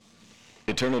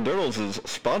Eternal Durdles is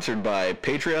sponsored by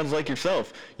Patreons like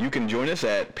yourself. You can join us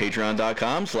at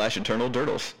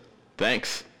patreon.com/eternaldurdles.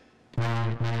 Thanks.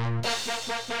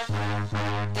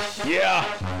 Yeah.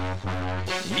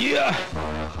 Yeah.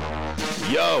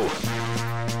 Yo.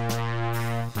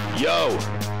 Yo.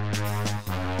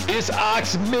 This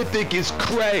Ox Mythic is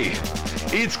cray.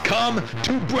 It's come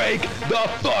to break the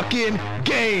fucking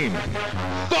game.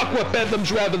 Fuck what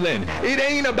Bedlam's reveling. It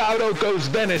ain't about Oko's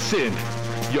venison.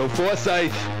 Yo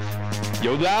Forsyth,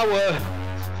 yo Lauer,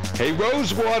 hey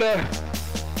Rosewater,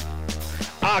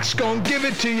 Ox gon' give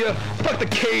it to you. Fuck the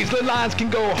cage, the lines can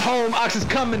go home. Ox is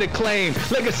coming to claim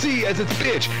legacy as its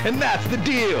bitch, and that's the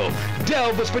deal.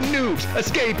 Delve is for noobs,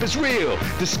 escape is real.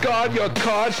 Discard your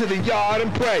cards to the yard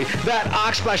and pray. That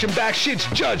Ox flashing back, shit's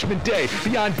judgment day.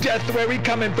 Beyond death, where he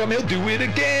coming from, he'll do it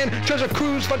again. Treasure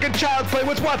cruise, fucking child's play,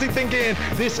 what's he thinking?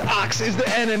 This Ox is the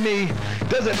enemy.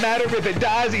 Doesn't matter if it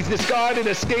dies, he's discarded,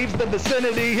 escapes the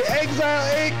vicinity. Exile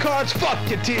 8 cards, fuck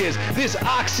your tears. This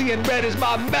Oxy red is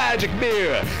my magic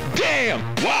mirror. Damn,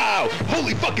 wow,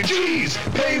 holy fucking jeez.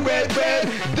 Pay red,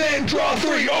 then draw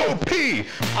 3 OP.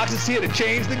 Ox is here to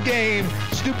change the game.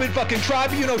 Stupid fucking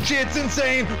tribunal shit's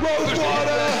insane.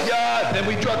 Rosewater, yeah, then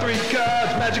we draw 3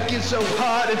 cards. Magic is so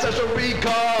hot, it's such a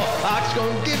recall. Ox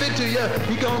gon' give it to you,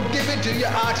 he gon' give it to you.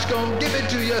 Ox gon' give it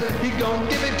to you, he gon'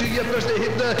 give it to you. First to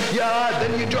hit the yard,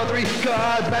 then you draw 3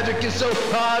 cards. Magic is so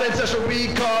hot, it's such a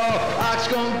recall. Ox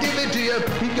gon' give it to you,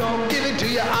 he gon' give it to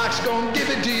you. Ox gon' give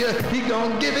it to you, he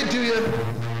gon' give it to you.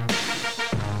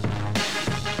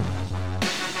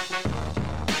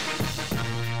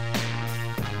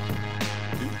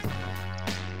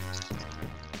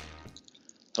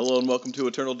 Hello and welcome to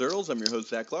Eternal Durdles. I'm your host,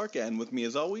 Zach Clark, and with me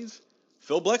as always,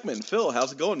 Phil Bleckman. Phil,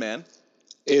 how's it going, man?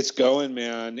 It's going,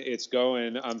 man. It's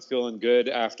going. I'm feeling good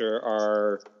after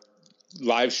our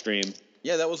live stream.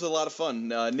 Yeah, that was a lot of fun.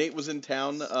 Nate was in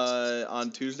town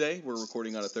on Tuesday. We're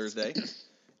recording on a Thursday.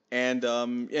 And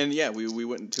yeah, we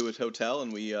went into his hotel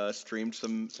and we streamed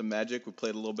some Magic. We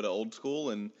played a little bit of old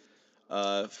school, and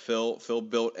Phil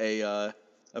built a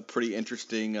pretty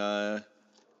interesting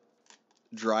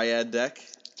Dryad deck.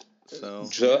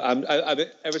 So I've been,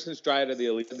 ever since Dryad of the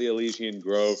Elysian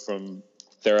Grove from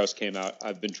Theros came out,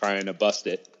 I've been trying to bust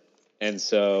it, and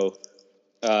so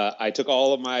I took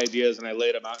all of my ideas and I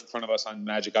laid them out in front of us on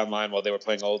Magic Online while they were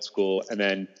playing old school, and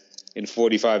then in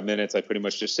 45 minutes I pretty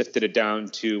much just sifted it down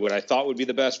to what I thought would be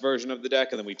the best version of the deck,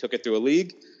 and then we took it through a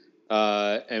league,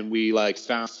 and we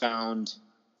found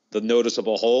the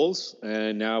noticeable holes,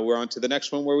 and now we're on to the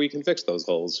next one where we can fix those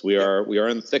holes. We are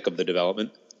in the thick of the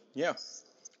development. Yeah.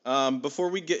 Before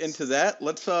we get into that,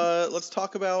 let's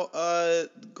talk about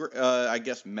I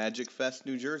guess Magic Fest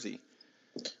New Jersey.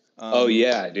 Oh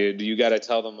yeah, dude! You got to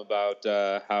tell them about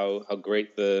how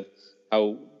great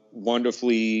how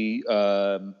wonderfully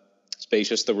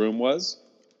spacious the room was.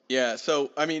 Yeah.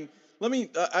 So I mean,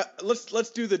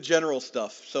 let's do the general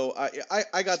stuff. So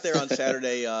I got there on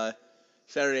Saturday.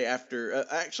 Saturday after,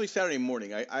 actually Saturday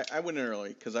morning. I went in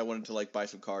early because I wanted to buy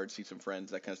some cards, see some friends,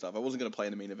 that kind of stuff. I wasn't gonna play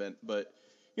in the main event, but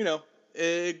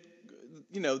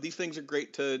these things are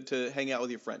great to hang out with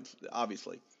your friends,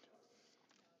 obviously.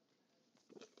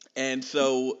 And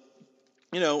so,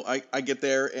 I get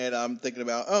there and I'm thinking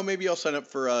about, maybe I'll sign up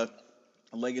for a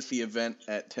legacy event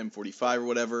at 10:45 or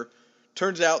whatever.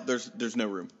 Turns out there's no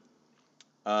room.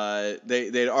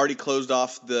 They'd already closed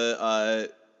off the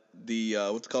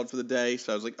what's it called for the day.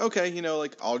 So I was like, okay,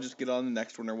 I'll just get on the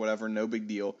next one or whatever, no big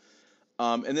deal.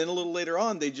 And then a little later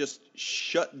on, they just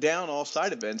shut down all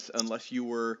side events unless you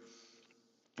were.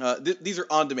 These are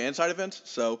on-demand side events,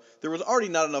 so there was already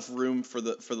not enough room for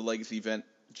the legacy event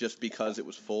just because it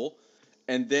was full,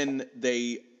 and then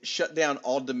they shut down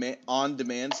all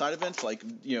on-demand side events,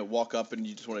 walk up and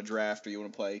you just want to draft or you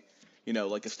want to play,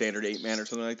 like a standard 8-man or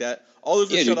something like that. All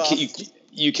those were shut off.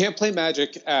 You can't play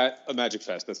Magic at a Magic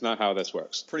Fest. That's not how this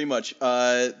works. Pretty much.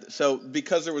 So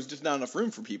because there was just not enough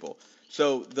room for people.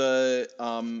 So the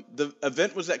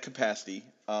event was at capacity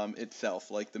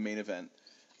itself, like the main event,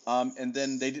 and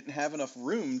then they didn't have enough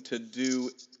room to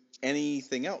do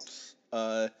anything else.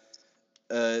 You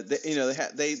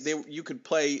could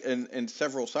play in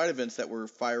several side events that were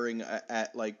firing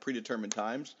at predetermined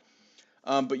times,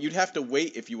 but you'd have to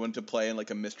wait if you wanted to play in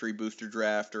a mystery booster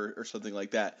draft or something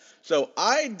like that. So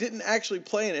I didn't actually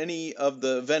play in any of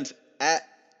the events at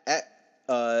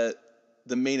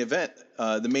the main event,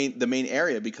 the main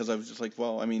area, because I was just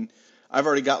I've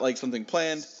already got something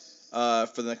planned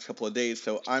for the next couple of days,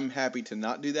 so I'm happy to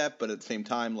not do that. But at the same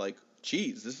time,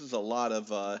 geez, this is a lot of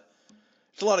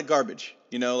garbage.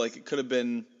 It could have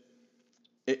been.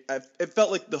 It felt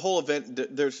like the whole event.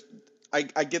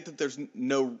 I get that there's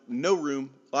no room.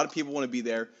 A lot of people want to be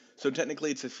there, so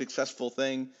technically it's a successful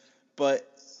thing. But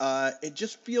it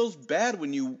just feels bad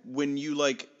when you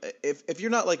like if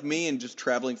you're not like me and just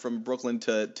traveling from Brooklyn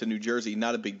to New Jersey,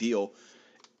 not a big deal.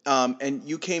 And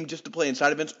you came just to play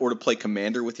inside events or to play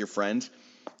Commander with your friends.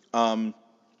 One,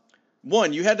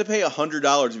 you had to pay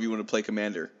 $100 if you want to play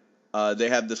Commander. They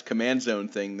have this command zone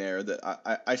thing there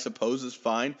that I suppose is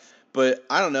fine. But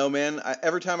I don't know, man.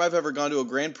 Every time I've ever gone to a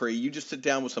Grand Prix, you just sit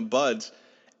down with some buds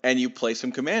and you play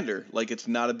some Commander. Like, it's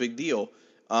not a big deal.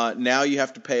 Now you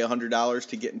have to pay $100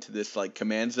 to get into this, like,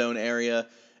 command zone area,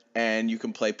 and you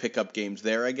can play pickup games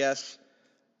there, I guess.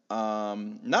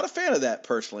 Not a fan of that,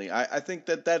 personally. I think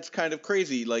that that's kind of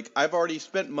crazy. Like, I've already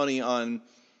spent money on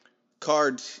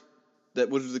cards that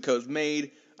Wizards of the Coast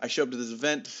made. I show up to this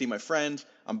event to see my friends.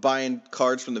 I'm buying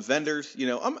cards from the vendors. You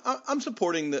know, I'm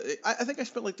supporting the. I think I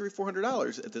spent like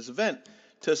 $300-400 at this event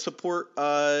to support,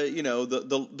 you know,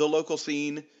 the local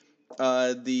scene,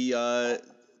 the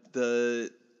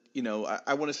you know,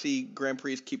 I want to see Grand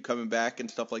Prix keep coming back and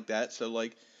stuff like that. So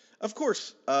like, of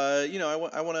course, you know,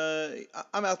 I want to.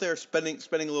 I'm out there spending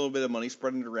a little bit of money,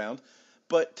 spreading it around,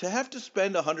 but to have to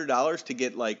spend $100 to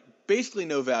get like basically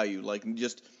no value, like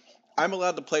just I'm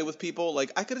allowed to play with people.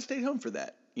 Like I could have stayed home for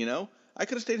that, you know. I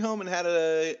could have stayed home and had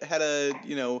a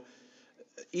you know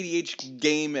EDH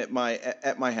game at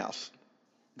my house.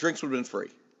 Drinks would have been free.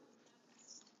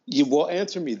 You will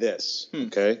answer me this,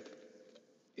 okay?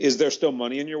 Is there still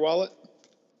money in your wallet?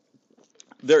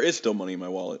 There is still money in my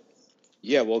wallet.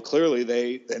 Yeah, well, clearly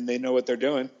they know what they're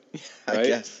doing. I right?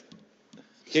 guess.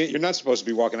 You're not supposed to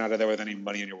be walking out of there with any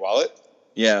money in your wallet.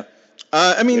 Yeah.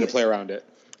 I mean, you gotta play around it.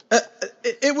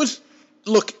 It was.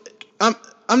 Look,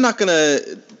 I'm not gonna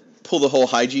pull the whole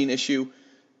hygiene issue.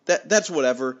 That's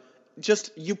whatever.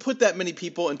 Just you put that many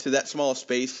people into that small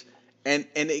space, and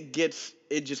it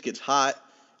just gets hot.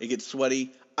 It gets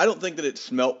sweaty. I don't think that it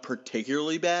smelt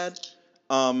particularly bad.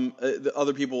 The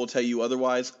other people will tell you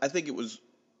otherwise. I think it was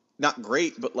not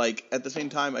great, but like at the same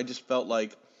time, I just felt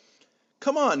like,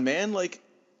 come on, man, like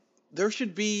there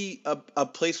should be a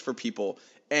place for people,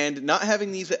 and not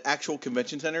having these at actual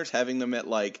convention centers, having them at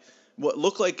like what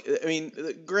look like. I mean,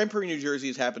 Grand Prix New Jersey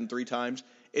has happened 3 times.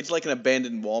 It's like an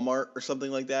abandoned Walmart or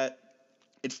something like that.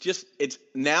 It's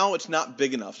not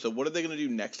big enough. So what are they going to do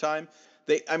next time?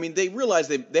 They realize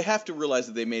they have to realize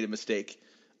that they made a mistake,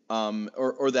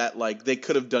 or that like they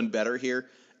could have done better here,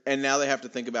 and now they have to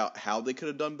think about how they could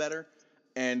have done better.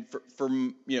 And for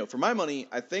my money,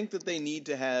 I think that they need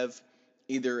to have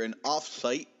either an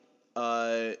off-site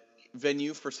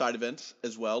venue for side events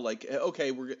as well. Like,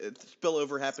 okay,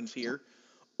 spillover happens here,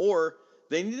 or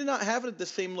they need to not have it at the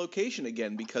same location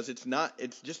again because it's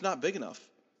just not big enough.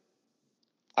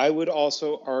 I would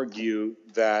also argue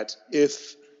that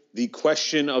if the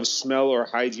question of smell or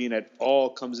hygiene at all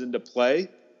comes into play,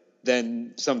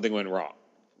 then something went wrong.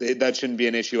 That shouldn't be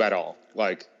an issue at all.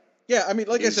 Like, yeah, I mean,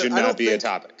 like I said, should not be a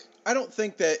topic. I don't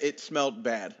think that it smelled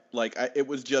bad. Like, it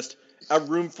was just a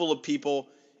room full of people,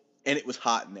 and it was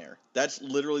hot in there. That's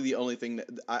literally the only thing that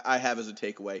I have as a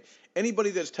takeaway. Anybody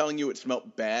that's telling you it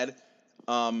smelled bad,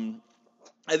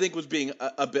 I think was being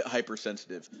a bit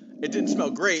hypersensitive. It didn't smell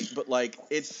great, but like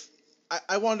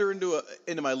I wander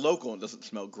into my local and it doesn't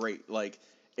smell great. Like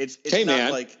it's hey, not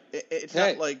man. like it's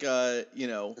not like you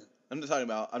know. I'm not talking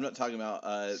about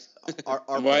our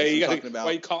why place. Why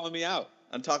are you calling me out?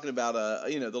 I'm talking about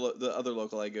you know the other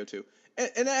local I go to, and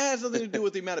that has nothing to do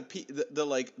with the amount of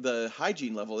the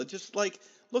hygiene level. It's just like,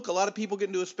 look, a lot of people get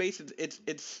into a space.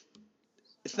 It's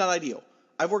not ideal.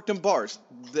 I've worked in bars.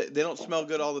 They don't smell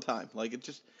good all the time. Like, it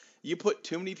just, you put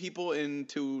too many people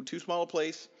into too small a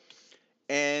place,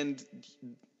 and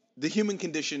the human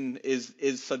condition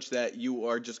is such that you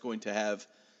are just going to have,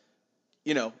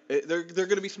 you know, they're going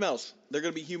to be smells. They're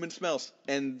going to be human smells,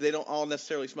 and they don't all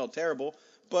necessarily smell terrible,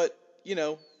 but, you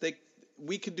know,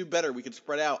 we could do better. We could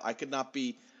spread out. I could not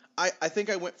be, I think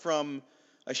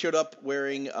I showed up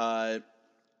wearing a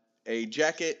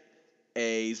jacket,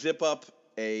 a zip-up,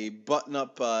 a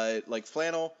button-up like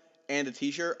flannel, and a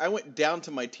t-shirt. I went down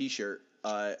to my t-shirt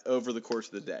over the course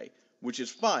of the day, which is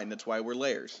fine. That's why I wear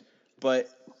layers. But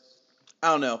I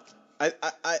don't know.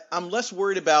 I'm less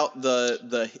worried about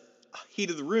the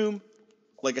heat of the room.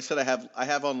 Like I said, I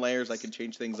have on layers. I can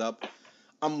change things up.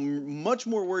 I'm much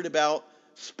more worried about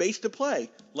space to play.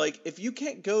 Like, if you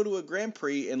can't go to a Grand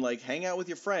Prix and like hang out with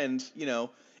your friends, you know,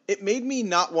 it made me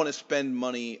not want to spend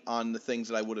money on the things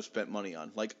that I would have spent money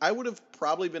on. Like, I would have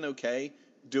probably been okay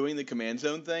doing the command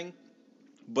zone thing,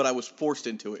 but I was forced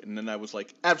into it, and then I was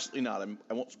like, absolutely not.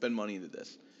 I won't spend money into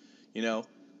this. You know,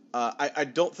 I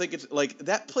don't think it's like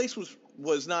that place was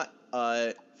was not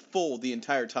full the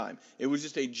entire time. It was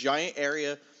just a giant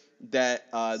area that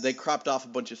they cropped off a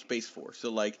bunch of space for.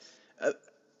 So like.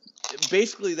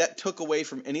 Basically, that took away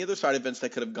from any other side events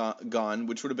that could have gone,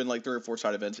 which would have been like 3 or 4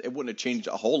 side events. It wouldn't have changed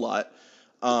a whole lot.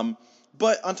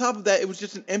 But on top of that, it was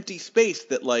just an empty space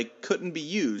that like couldn't be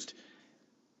used,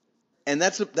 and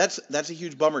that's a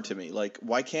huge bummer to me. Like,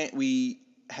 why can't we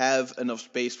have enough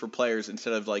space for players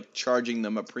instead of like charging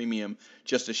them a premium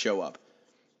just to show up?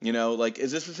 You know, like,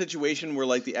 is this a situation where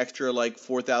like the extra like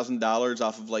 $4,000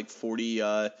 off of like 40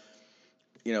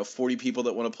 people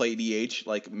that want to play EDH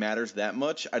like matters that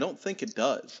much? I don't think it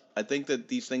does. I think that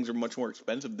these things are much more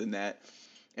expensive than that.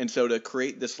 And so to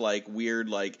create this like weird,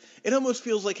 like, it almost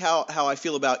feels like how I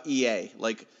feel about EA.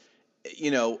 Like,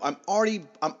 I'm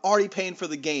already paying for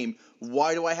the game.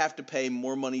 Why do I have to pay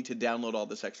more money to download all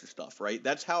this extra stuff, right?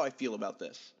 That's how I feel about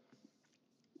this.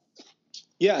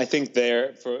 Yeah, I think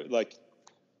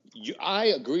I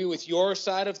agree with your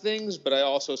side of things, but I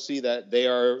also see that they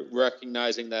are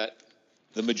recognizing that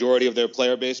the majority of their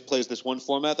player base plays this one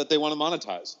format that they want to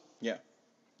monetize. Yeah.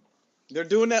 They're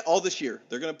doing that all this year.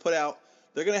 They're going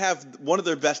to have one of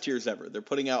their best years ever. They're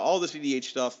putting out all this EDH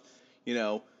stuff,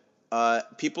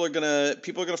 people are going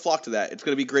to flock to that. It's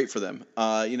going to be great for them.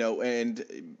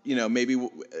 Maybe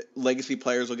legacy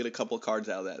players will get a couple of cards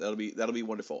out of that. That'll be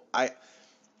wonderful.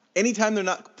 Anytime they're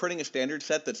not printing a standard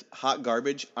set that's hot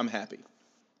garbage, I'm happy.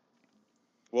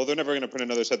 Well, they're never going to print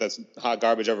another set that's hot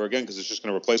garbage ever again, because it's just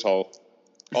going to replace all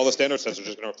the standard sets are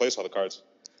just going to replace all the cards.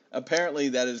 Apparently,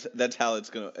 that's how it's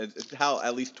how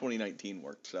at least 2019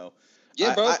 worked. So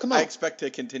yeah, bro, come on. I expect to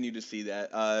continue to see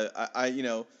that.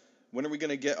 When are we going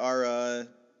to get our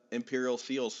Imperial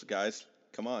Seals, guys?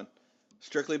 Come on,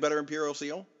 strictly better Imperial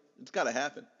Seal. It's got to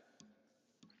happen.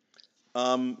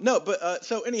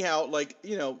 So anyhow,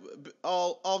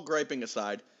 all griping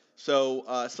aside.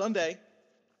 So Sunday,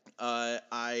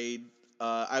 I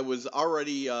was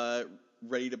already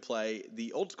ready to play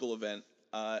the old school event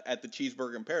at the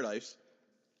Cheeseburger in Paradise,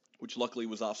 which luckily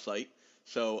was off site.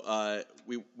 So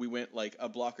we went like a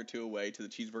block or two away to the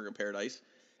Cheeseburger in Paradise,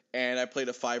 and I played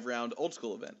a 5-round old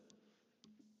school event.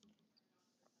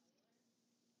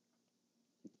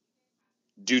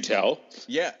 Do tell.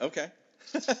 Yeah. Okay.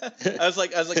 I was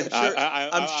like,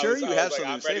 I'm sure you have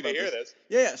something to say about this.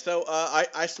 Yeah. So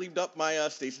I sleeved up my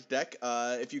Stasis deck.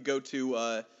 If you go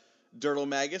to Dirtle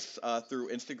Magus through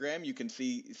Instagram, you can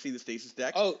see the Stasis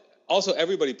deck. Oh, also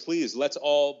everybody, please, let's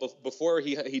all before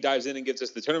he dives in and gives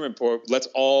us the tournament report, let's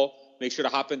all make sure to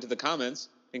hop into the comments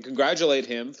and congratulate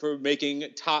him for making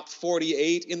top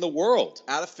 48 in the world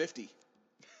out of 50.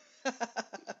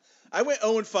 I went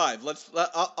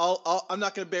 0-5. I'm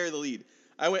not going to bury the lead.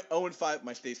 I went 0-5 with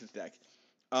my Stasis deck.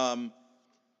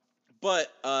 But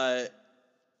I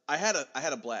had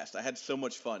a blast. I had so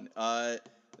much fun.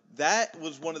 That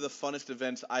was one of the funnest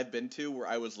events I've been to where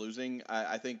I was losing,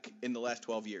 I think, in the last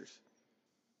 12 years.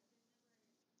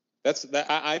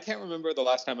 I can't remember the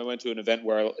last time I went to an event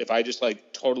where if I just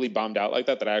like totally bombed out like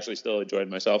that I actually still enjoyed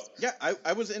myself. Yeah,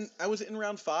 I was in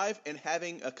round 5 and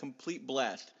having a complete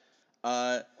blast.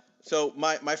 So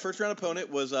my first round opponent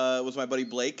was my buddy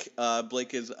Blake.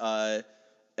 Blake is a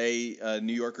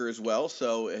New Yorker as well,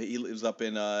 so he lives up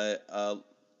in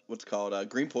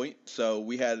Greenpoint. So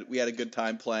we had a good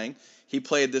time playing. He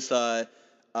played this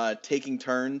taking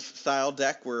turns style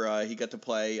deck where he got to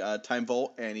play Time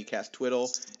Vault, and he cast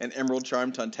Twiddle and Emerald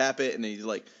Charm to untap it, and he'd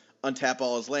like untap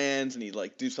all his lands, and he'd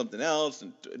like do something else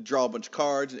and draw a bunch of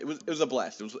cards. It was a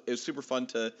blast. It was super fun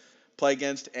to play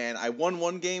against, and I won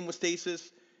one game with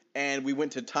Stasis. And we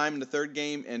went to time in the third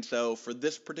game, and so for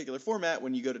this particular format,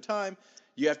 when you go to time,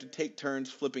 you have to take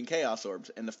turns flipping Chaos Orbs.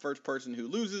 And the first person who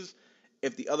loses,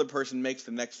 if the other person makes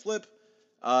the next flip,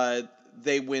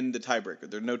 they win the tiebreaker.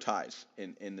 There are no ties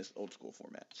in this old school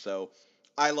format. So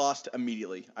I lost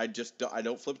immediately. I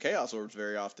don't flip Chaos Orbs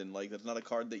very often. Like, that's not a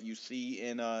card that you see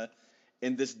in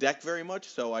this deck very much.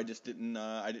 So I just didn't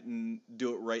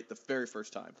do it right the very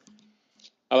first time.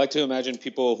 I like to imagine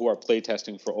people who are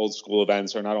playtesting for old school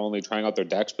events are not only trying out their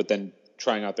decks, but then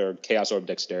trying out their Chaos Orb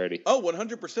dexterity. Oh,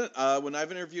 100%. When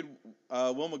I've interviewed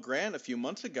Will McGran a few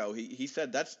months ago, he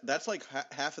said that's like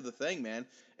half of the thing, man.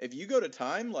 If you go to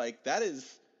time, like, that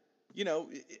is, a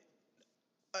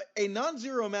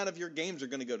non-zero amount of your games are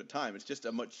going to go to time. It's just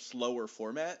a much slower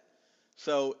format.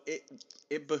 So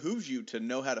it behooves you to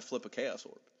know how to flip a Chaos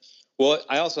Orb. Well,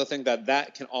 I also think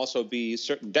that can also be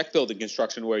certain deck building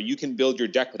construction where you can build your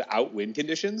deck without win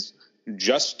conditions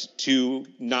just to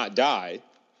not die,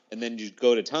 and then you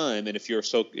go to time. And if you're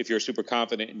super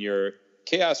confident in your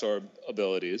Chaos Orb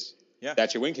abilities, Yeah.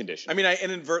 That's your win condition. I mean, I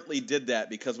inadvertently did that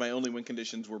because my only win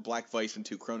conditions were Black Vice and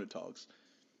 2 Chronotogs.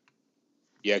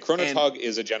 Yeah, Chronotog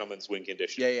is a gentleman's win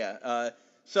condition. Yeah.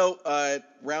 So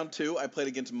round 2, I played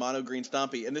against Mono Green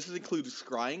Stompy, and this includes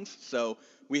Scryings. So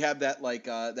we have that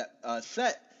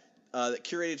set, that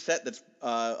curated set that's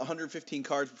 115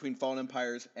 cards between Fallen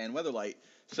Empires and Weatherlight.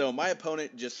 So my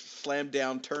opponent just slammed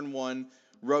down turn 1,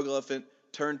 Rogue Elephant,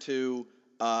 turn 2.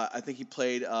 I think he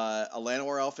played a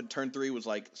Llanowar Elf, and turn 3 was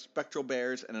like Spectral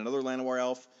Bears and another Llanowar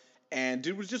Elf. And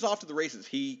dude was just off to the races.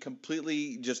 He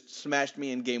completely just smashed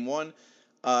me in game 1.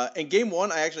 In game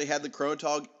 1, I actually had the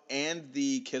Chronotog and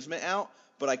the Kismet out,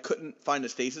 but I couldn't find a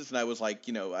stasis, and I was like,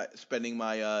 spending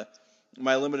my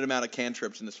my limited amount of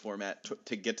cantrips in this format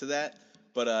to get to that,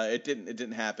 but it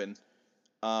didn't happen.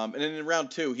 And then in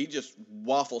round 2, he just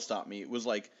waffle stopped me. It was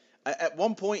like at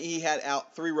one point he had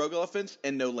out 3 Rogue Elephants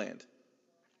and no land.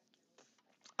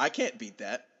 I can't beat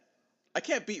that. I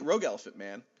can't beat Rogue Elephant,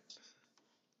 man.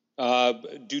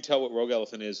 Do tell what Rogue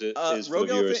Elephant is. Rogue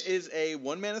Elephant is a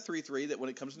 1 mana 3/3 that when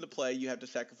it comes into play, you have to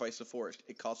sacrifice the forest.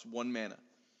 It costs 1 mana.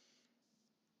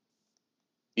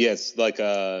 Yeah, it's like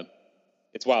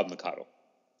it's Wild Mikado.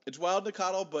 It's Wild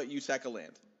Mikado, but you sack a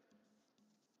land.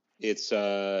 It's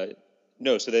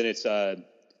no, so then it's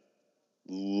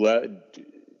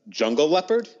Jungle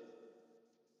Leopard.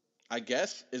 I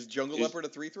guess is Jungle Leopard a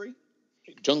 3/3?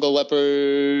 Jungle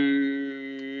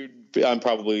Leopard. I'm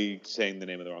probably saying the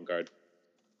name of the wrong card.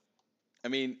 I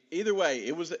mean, either way,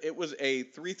 it was a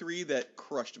 3/3 that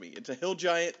crushed me. It's a hill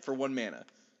giant for 1 mana.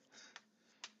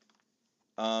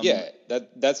 Yeah,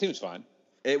 that seems fine.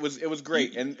 It was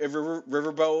great, and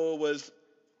River Boa was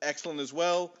excellent as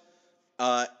well.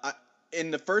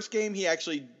 In the first game, he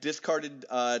actually discarded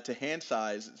to hand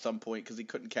size at some point because he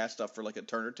couldn't cast stuff for like a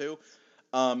turn or two.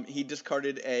 He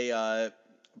discarded a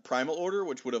Primal Order,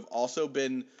 which would have also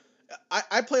been.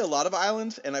 I play a lot of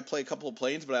islands, and I play a couple of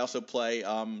planes, but I also play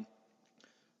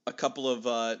a couple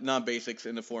of non-basics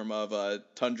in the form of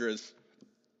Tundras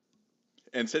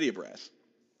and City of Brass.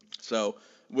 So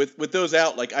with those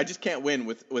out, like I just can't win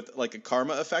with like a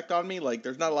karma effect on me. Like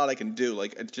there's not a lot I can do.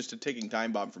 Like it's just a ticking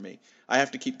time bomb for me. I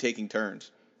have to keep taking turns.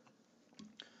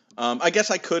 I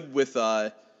guess I could with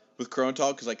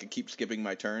Chronotog because I could keep skipping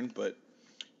my turn, but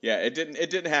yeah, it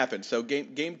didn't happen. So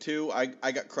game 2,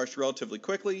 I got crushed relatively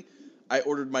quickly. I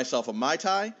ordered myself a Mai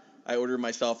Tai. I ordered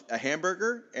myself a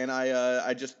hamburger, and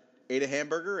I just ate a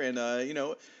hamburger. And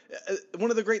one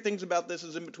of the great things about this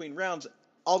is in between rounds,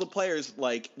 all the players,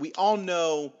 like, we all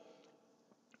know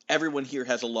everyone here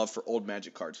has a love for old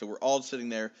Magic cards. So we're all sitting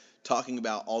there talking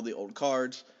about all the old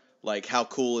cards, like how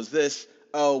cool is this?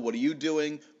 Oh, what are you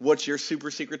doing? What's your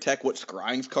super secret tech? What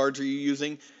Scrying's cards are you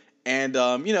using? And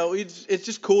it's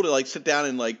just cool to like sit down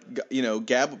and like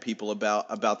gab with people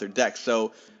about their decks.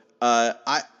 So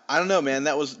I don't know, man.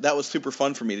 That was super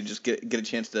fun for me to just get a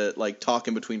chance to like talk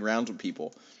in between rounds with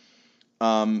people.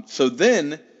 So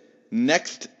then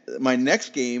my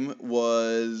next game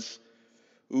was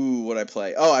what I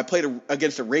play? Oh, I played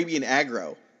against Arabian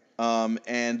Aggro,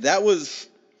 and that was.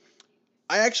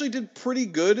 I actually did pretty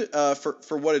good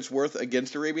for what it's worth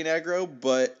against Arabian Aggro,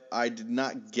 but I did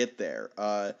not get there.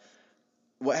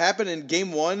 What happened in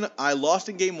Game 1, I lost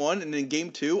in Game 1, and in Game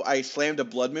 2, I slammed a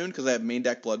Blood Moon because I have main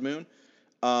deck Blood Moon.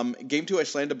 Game 2, I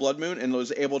slammed a Blood Moon and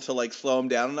was able to like slow him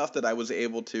down enough that I was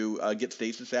able to get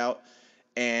Stasis out,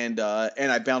 and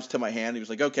I bounced to my hand. He was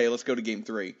like, okay, let's go to Game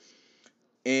 3.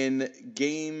 In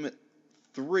Game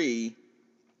 3,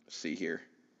 let's see here.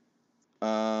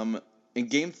 In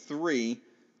Game 3,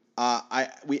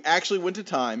 we actually went to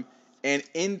time, and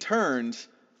in turns,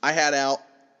 I had out.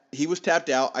 He was tapped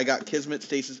out. I got Kismet,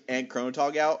 Stasis, and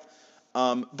Chronotog out.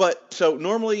 But so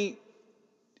normally,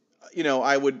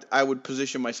 I would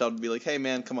position myself to be like, hey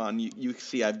man, come on, you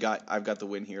see, I've got the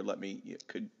win here. Let me.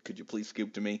 Could you please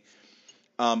scoop to me?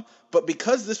 But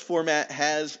because this format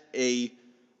has a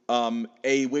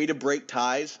way to break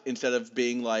ties instead of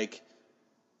being like,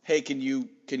 hey, can you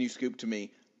scoop to me?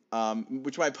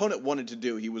 Which my opponent wanted to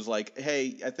do. He was like,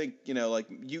 hey, I think, like,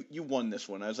 you won this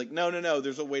one. I was like, no,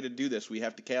 there's a way to do this. We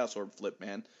have to Chaos Orb flip,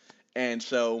 man. And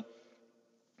so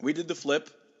we did the flip.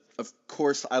 Of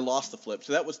course, I lost the flip.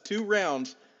 So that was 2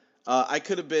 rounds. I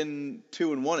could have been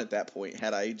 2-1 at that point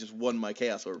had I just won my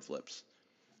Chaos Orb flips.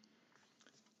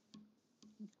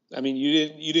 I mean,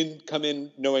 you didn't come in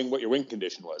knowing what your win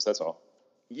condition was. That's all.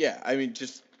 Yeah, I mean,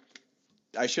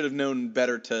 I should have known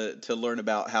better to learn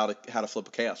about how to flip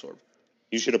a Chaos Orb.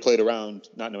 You should have played around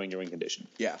not knowing your win condition.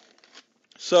 Yeah.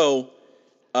 So,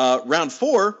 round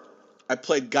 4, I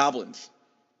played Goblins.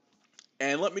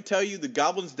 And let me tell you, the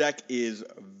Goblins deck is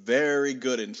very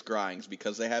good in Scryings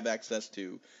because they have access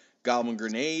to Goblin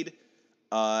Grenade,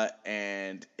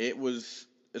 and it's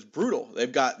brutal.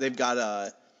 They've got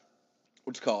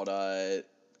what's it called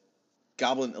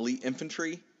Goblin Elite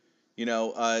Infantry.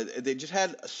 They just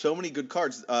had so many good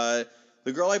cards. The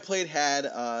girl I played had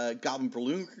Goblin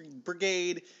Balloon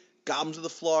Brigade, Goblins of the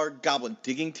Floor, Goblin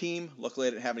Digging Team. Luckily, I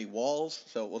didn't have any walls,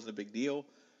 so it wasn't a big deal.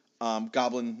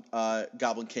 Goblin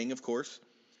King, of course.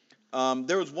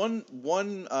 There was one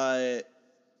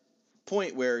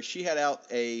point where she had out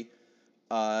 3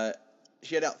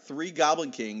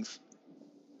 Goblin Kings,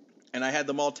 and I had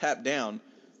them all tapped down,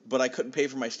 but I couldn't pay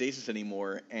for my stasis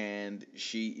anymore, and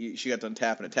she got to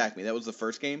untap and attack me. That was the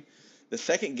first game. The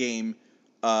second game,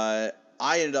 I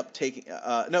ended up taking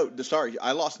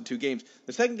I lost in 2 games.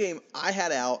 The second game, I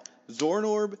had out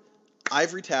Zornorb,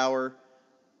 Ivory Tower,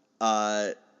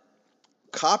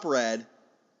 Copperhead,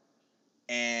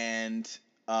 and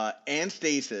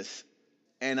Stasis,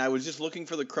 and I was just looking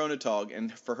for the Chronotog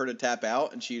and for her to tap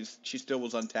out, and she still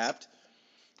was untapped.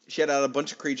 She had out a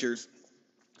bunch of creatures,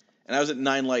 and I was at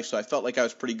 9 life, so I felt like I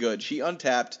was pretty good. She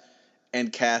untapped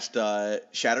and cast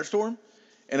Shatterstorm,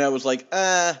 and I was like,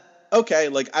 okay,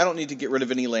 like I don't need to get rid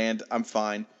of any land. I'm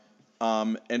fine.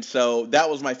 And so that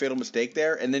was my fatal mistake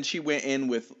there. And then she went in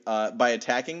with by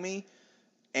attacking me,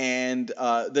 and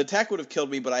the attack would have killed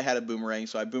me, but I had a boomerang,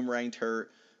 so I boomeranged her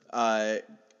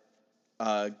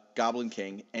Goblin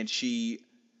King, and she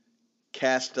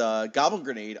cast Goblin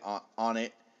Grenade on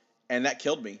it, and that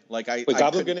killed me. Like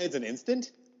Goblin Grenade's an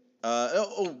instant?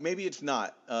 Maybe it's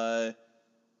not.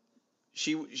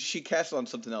 She cast it on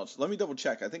something else. Let me double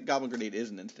check. I think Goblin Grenade is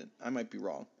an instant. I might be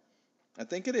wrong. I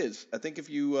think it is. I think if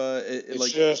you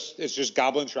it's just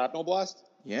Goblin Shrapnel Blast?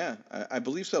 Yeah, I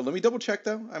believe so. Let me double check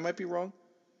though. I might be wrong.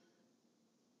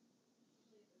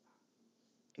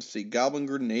 Let's see, Goblin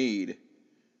Grenade.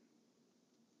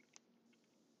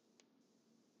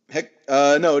 Heck,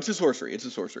 no, it's a sorcery. It's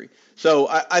a sorcery. So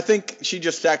I think she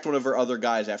just stacked one of her other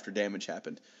guys after damage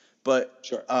happened. But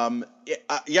sure. I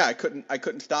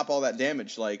couldn't stop all that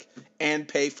damage, and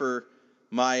pay for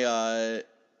my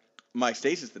my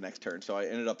stasis the next turn, so I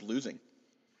ended up losing.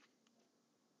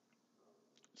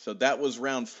 So that was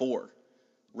round 4.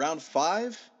 Round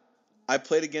 5, I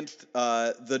played against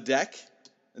the deck,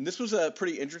 and this was a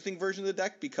pretty interesting version of the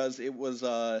deck because it was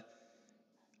a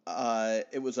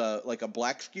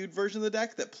black skewed version of the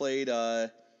deck that played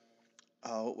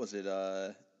what was it?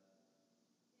 There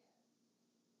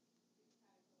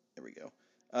we go.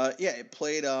 It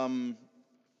played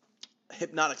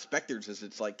Hypnotic Specters as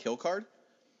its kill card.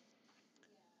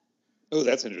 Oh,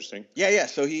 that's interesting. Yeah.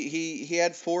 So he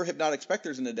had 4 Hypnotic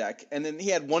Specters in the deck, and then he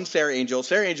had 1 Sarah Angel.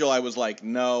 Sarah Angel, I was like,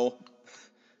 no,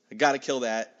 I gotta kill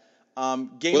that.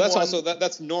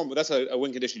 That's normal. That's a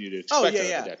win condition you'd expect out of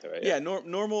the deck, though, right? Yeah.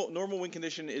 Normal win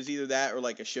condition is either that or a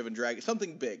Shivan Dragon,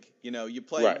 something big. You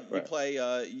play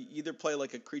you either play a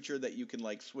creature that you can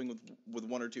swing with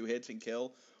 1 or 2 hits and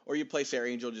kill, or you play Sarah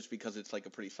Angel just because it's a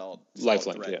pretty solid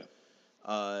lifelink. threat.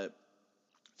 Yeah.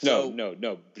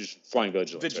 No, just flying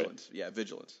vigilance. Vigilance, right? Yeah,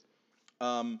 vigilance.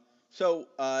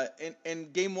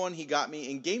 In game 1 he got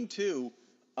me. In game 2,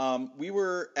 we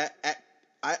were at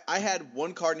I had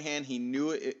 1 card in hand. He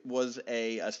knew it was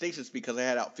a stasis because I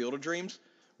had out Field of Dreams,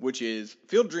 which is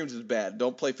Field of Dreams is bad.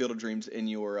 Don't play Field of Dreams in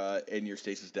your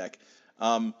stasis deck.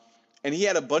 And he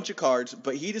had a bunch of cards,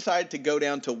 but he decided to go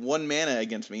down to 1 mana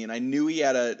against me, and I knew he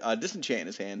had a disenchant in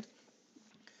his hand.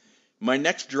 My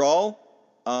next draw,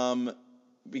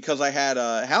 because I had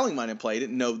Howling Mine in play, I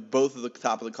didn't know both of the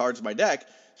top of the cards of my deck,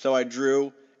 so I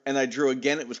drew, and I drew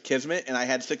again. It was Kismet, and I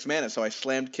had 6 mana, so I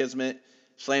slammed Kismet,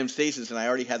 slammed Stasis, and I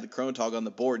already had the Chronotog on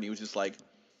the board, and he was just like,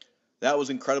 that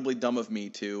was incredibly dumb of me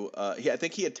to... I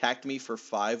think he attacked me for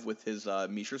 5 with his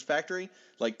Mishra's Factory,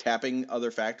 tapping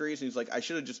other factories, and he's like, I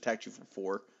should have just attacked you for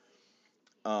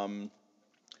 4.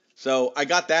 So I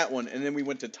got that one, and then we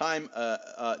went to time.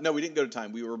 No, we didn't go to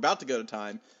time. We were about to go to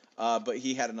time, but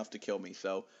he had enough to kill me.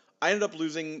 So I ended up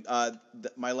losing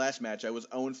my last match. I was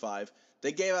 0-5.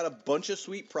 They gave out a bunch of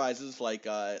sweet prizes, like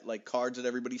cards that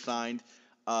everybody signed.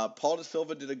 Paul Da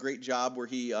Silva did a great job where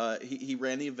he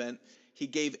ran the event. He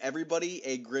gave everybody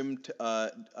a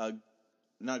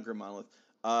not Grim Monolith,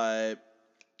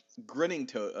 Grinning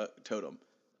Totem.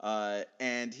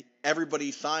 And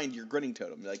everybody signed your Grinning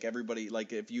Totem. Everybody,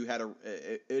 if you had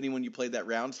anyone you played that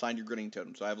round signed your Grinning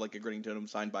Totem. So I have a Grinning Totem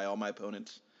signed by all my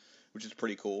opponents, which is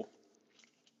pretty cool.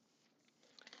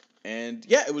 And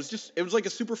yeah, it was a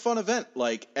super fun event.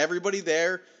 Everybody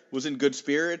there was in good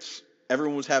spirits.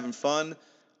 Everyone was having fun.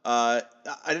 I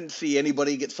didn't see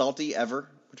anybody get salty ever,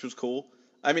 which was cool.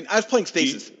 I mean, I was playing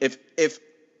Stasis. If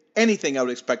anything, I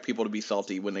would expect people to be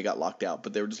salty when they got locked out,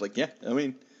 but they were just like, yeah, I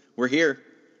mean, we're here.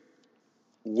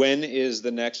 When is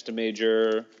the next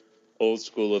major old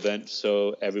school event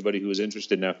so everybody who is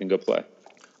interested now can go play?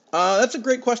 That's a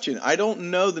great question. I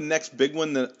don't know the next big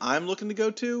one that I'm looking to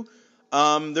go to.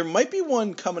 There might be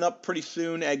one coming up pretty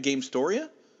soon at GameStoria.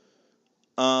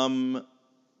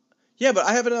 Yeah, but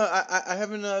I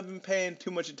haven't been paying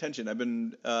too much attention. I've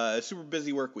been a super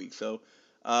busy work week, so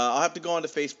I'll have to go onto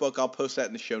Facebook. I'll post that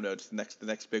in the show notes. The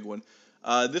next big one.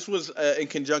 This was in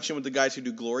conjunction with the guys who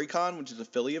do GloryCon, which is a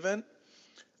Philly event.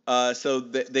 So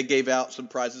they gave out some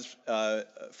prizes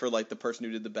for like the person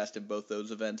who did the best in both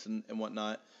those events and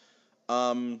whatnot.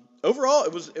 Overall,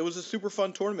 it was a super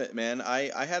fun tournament, man.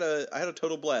 I had a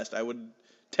total blast. I would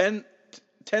 10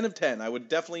 of 10. I would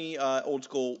definitely old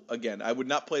school again. I would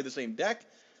not play the same deck,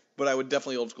 but I would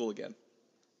definitely old school again.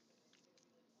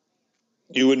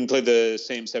 You wouldn't play the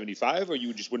same 75, or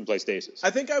you just wouldn't play Stasis?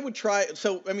 I think I would try.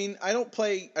 So I mean, I don't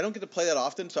get to play that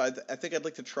often. So I think I'd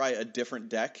like to try a different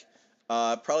deck.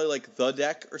 Probably like the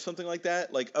deck or something like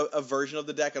that, like a version of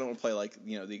the deck. I don't want to play like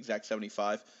the exact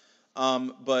 75.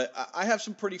 But I have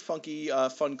some pretty funky,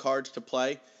 fun cards to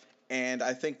play, and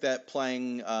I think that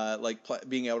playing,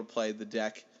 being able to play the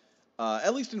deck,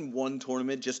 at least in one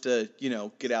tournament, just to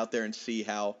get out there and see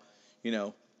how,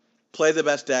 play the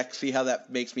best deck, see how that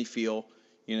makes me feel,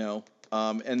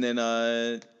 and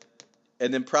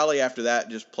then probably after that,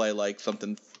 just play like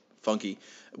something funky.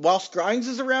 While Scryings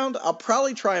is around, I'll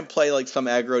probably try and play like some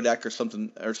aggro deck or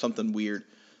something weird.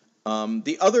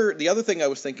 The other thing I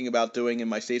was thinking about doing in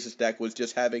my Stasis deck was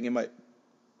just having in my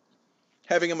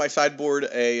sideboard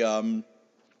a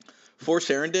 4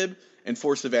 Serendib and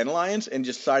 4 Savannah Lions, and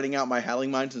just siding out my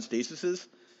Howling Mines and Stasises.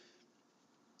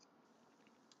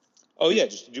 Oh yeah,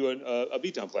 just do a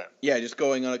beatdown plan. Yeah, just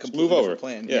going on a completely different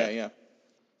plan. Yeah.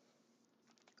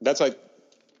 That's like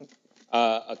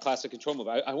a classic control move.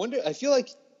 I wonder. I feel like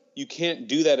you can't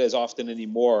do that as often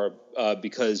anymore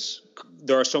because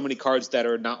there are so many cards that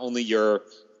are not only your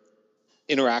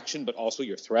interaction but also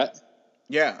your threat.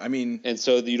 Yeah, I mean, and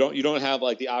so you don't have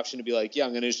like the option to be like, yeah,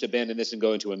 I'm going to just abandon this and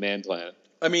go into a man plan.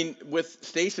 I mean, with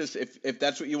Stasis, if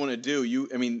that's what you want to do,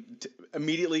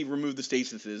 immediately remove the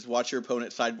Stasises. Watch your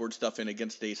opponent sideboard stuff in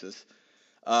against Stasis.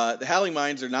 The Howling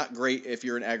Mines are not great if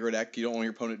you're an aggro deck. You don't want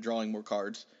your opponent drawing more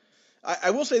cards.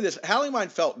 I will say this: Howling Mine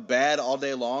felt bad all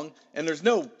day long, and there's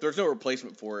no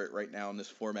replacement for it right now in this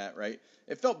format, right?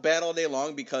 It felt bad all day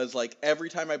long because like every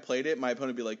time I played it, my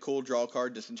opponent would be like, "Cool, draw a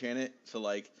card, disenchant it." So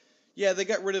like, yeah,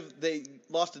 they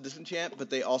lost a disenchant,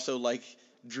 but they also like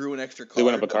drew an extra card. They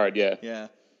went up a card, yeah. Yeah.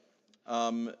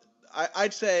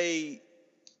 I'd say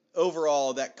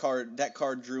overall that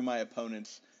card drew my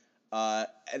opponents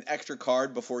an extra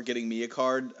card before getting me a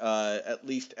card at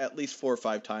least 4 or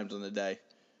 5 times on the day.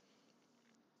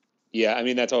 Yeah, I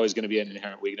mean that's always going to be an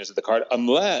inherent weakness of the card,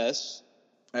 unless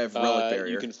I have Relic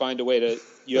Barrier. You can find a way to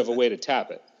have a way to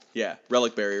tap it. Yeah,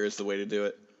 Relic Barrier is the way to do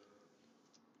it.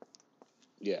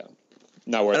 Yeah,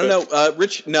 not worth it. I don't know,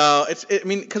 Rich. No,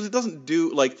 because it doesn't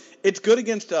do like it's good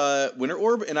against Winter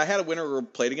Orb, and I had a Winter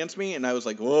Orb played against me, and I was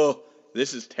like, whoa,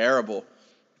 this is terrible.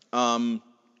 And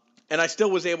I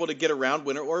still was able to get around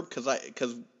Winter Orb because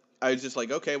I was just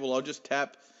like, okay, well I'll just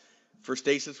tap for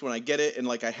Stasis when I get it, and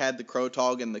like I had the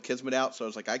Crotog and the Kismet out, so I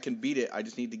was like, I can beat it. I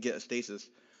just need to get a Stasis,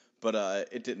 but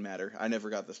it didn't matter. I never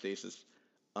got the Stasis.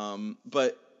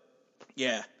 But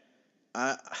yeah,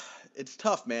 it's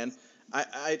tough, man.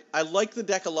 I like the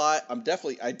deck a lot. I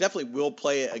definitely will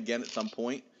play it again at some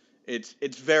point.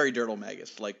 It's very Dirtle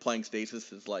Magus. Like playing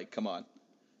Stasis is like, come on.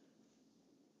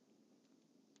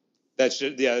 That's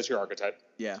your archetype.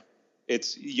 Yeah.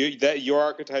 It's your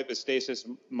archetype is Stasis.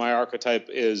 My archetype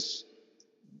is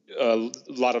a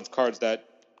lot of cards that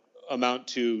amount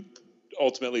to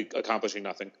ultimately accomplishing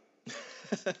nothing.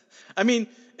 I mean,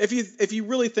 if you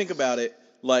really think about it,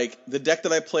 like the deck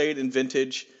that I played in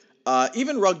Vintage,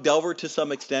 even Rug Delver to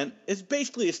some extent, is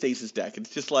basically a Stasis deck.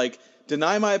 It's just like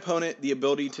deny my opponent the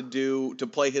ability to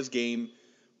play his game,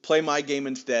 play my game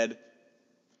instead,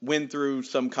 win through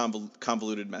some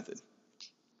convoluted method.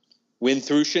 Win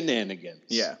through shenanigans.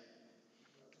 Yeah.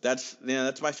 That's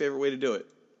my favorite way to do it.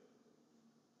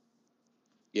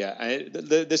 Yeah,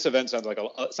 this event sounded like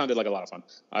a lot of fun.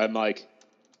 I'm like,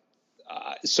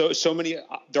 so many.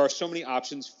 There are so many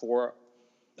options for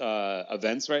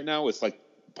events right now with like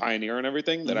Pioneer and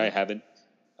everything that I haven't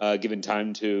given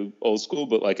time to old school.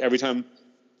 But like every time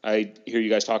I hear you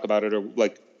guys talk about it, or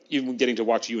like even getting to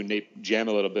watch you and Nate jam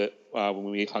a little bit when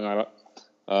we hung out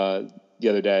the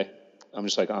other day, I'm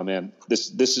just like, oh man,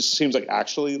 this seems like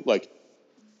actually like.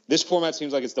 This format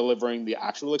seems like it's delivering the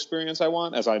actual experience I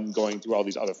want as I'm going through all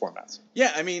these other formats.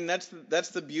 Yeah, I mean that's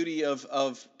the beauty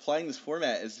of playing this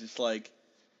format is just like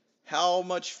how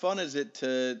much fun is it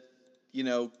to, you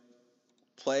know,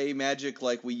 play Magic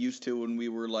like we used to when we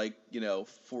were like,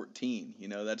 14.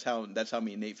 That's how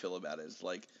me and Nate feel about it. It's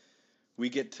like we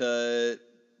get to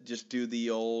just do the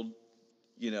old,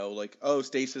 like, oh,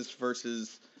 Stasis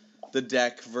versus the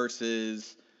deck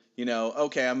versus,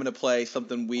 okay, I'm gonna play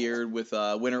something weird with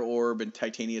Winter Orb and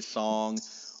Titania's Song.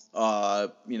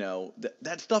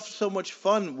 That stuff's so much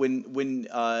fun when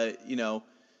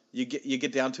you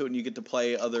get down to it and you get to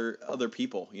play other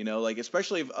people. Like,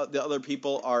 especially if the other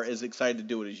people are as excited to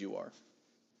do it as you are.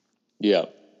 Yeah.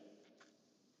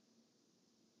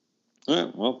 All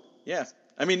right. Well. Yeah.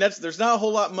 I mean, there's not a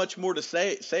whole lot much more to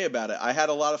say about it. I had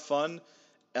a lot of fun.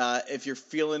 If you're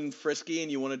feeling frisky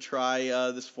and you want to try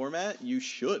this format, you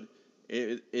should.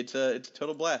 It's a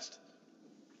total blast.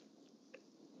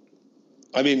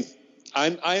 I mean,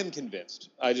 I am convinced.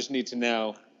 I just need to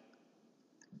now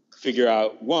figure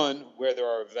out, one, where there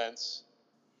are events,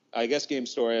 I guess Game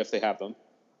Story if they have them,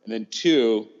 and then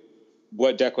two,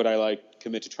 what deck would I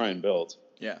commit to try and build.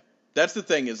 Yeah, that's the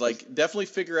thing, is like, definitely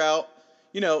figure out.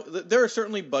 There are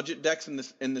certainly budget decks in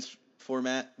this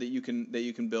format that you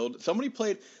can build. Somebody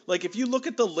played, like, if you look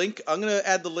at the link, I'm gonna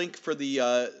add the link for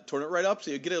the tournament write-up, so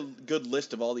you get a good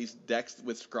list of all these decks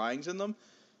with scryings in them.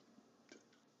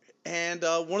 And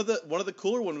one of the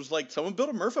cooler ones was, like, someone built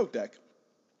a Merfolk deck.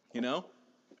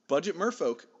 Budget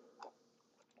Merfolk.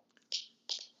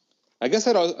 I guess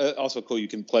that also cool. You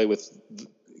can play with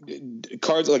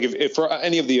cards, like if for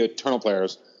any of the Eternal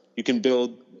players, you can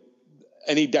build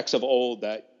any decks of old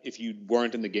that if you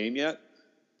weren't in the game yet.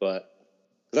 But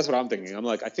that's what I'm thinking. I'm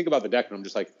like, I think about the deck and I'm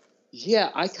just like, yeah,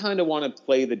 I kind of want to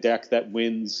play the deck that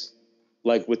wins,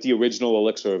 like, with the original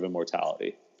Elixir of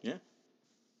Immortality. Yeah.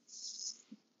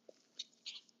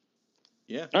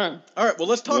 Yeah. All right. Well,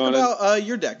 let's talk about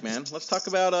your deck, man. Let's talk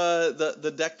about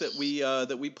the deck that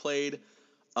we played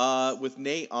with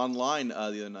Nate online the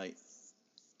other night.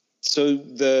 So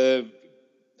the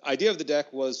idea of the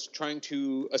deck was trying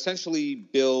to essentially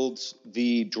build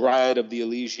the Dryad of the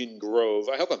Elysian Grove.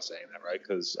 I hope I'm saying that right,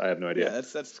 because I have no idea. Yeah,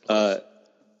 that's close.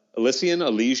 Elysian.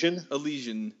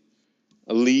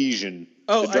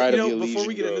 Oh, the Dryad of the Elysian before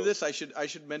we get Grove. into this, I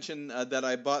should mention that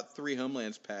I bought 3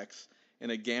 Homelands packs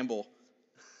in a gamble,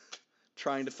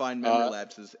 trying to find memory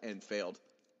lapses, and failed.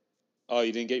 Oh,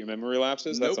 you didn't get your memory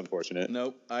lapses? Nope. That's unfortunate.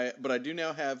 Nope. But I do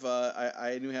now have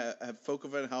I have Folk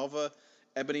of Valhalla,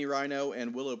 Ebony Rhino,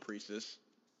 and Willow Priestess.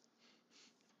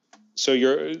 So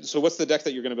what's the deck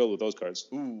that you're going to build with those cards?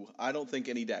 Ooh, I don't think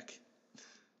any deck.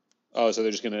 Oh, so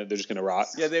they're just gonna rot.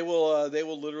 Yeah, they will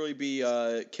literally be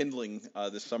kindling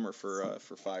this summer for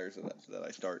fires that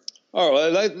I start. Oh,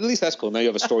 well, at least that's cool. Now you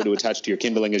have a story to attach to your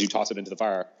kindling as you toss it into the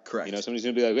fire. Correct. Somebody's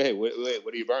gonna be like, "Hey, wait,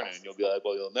 what are you burning?" And you'll be like,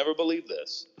 "Well, you'll never believe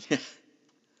this."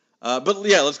 But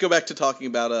yeah, let's go back to talking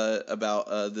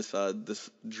about this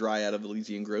Dryad of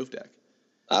Elysian Grove deck.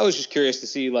 I was just curious to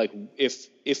see, like,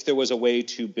 if there was a way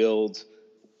to build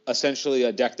essentially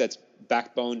a deck that's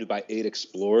backboned by 8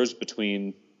 explorers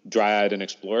between Dryad and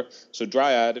Explorer. So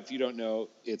Dryad, if you don't know,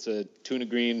 it's a 2 and a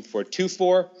green for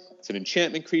 2/4. It's an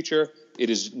enchantment creature.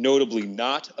 It is notably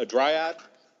not a Dryad,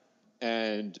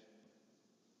 and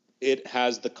it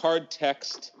has the card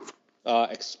text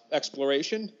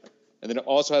Exploration, and then it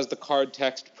also has the card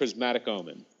text Prismatic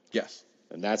Omen. Yes.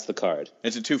 And that's the card.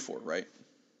 It's a 2/4, right?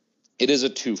 It is a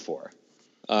 2/4.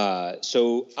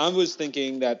 So I was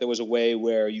thinking that there was a way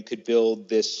where you could build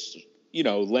this,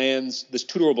 this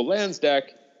tutorable lands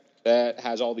deck that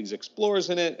has all these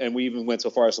explorers in it, and we even went so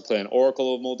far as to play an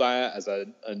Oracle of Moldiah as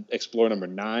an explorer number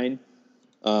 9.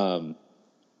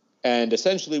 And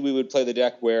essentially we would play the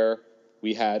deck where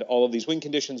we had all of these win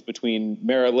conditions between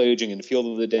Maral Aging and Field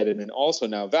of the Dead, and then also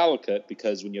now Valakut,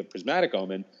 because when you have Prismatic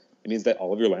Omen, it means that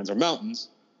all of your lands are mountains,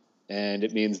 and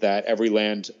it means that every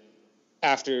land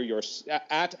after your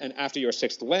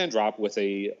 6th land drop with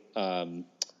a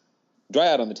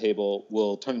Dryad on the table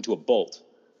will turn into a bolt.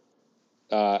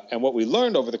 And what we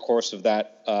learned over the course of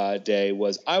that day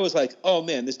was, I was like, oh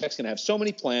man, this deck's going to have so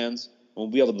many plans, and we'll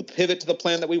be able to pivot to the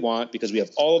plan that we want because we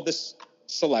have all of this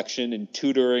selection and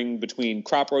tutoring between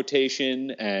crop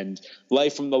rotation and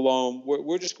life from the loam. We're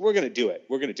going to do it.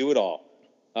 We're going to do it all.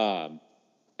 And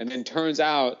then turns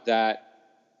out that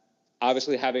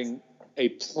obviously having a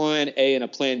plan A and a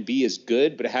plan B is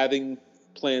good, but having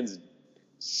plans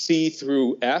C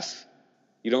through F,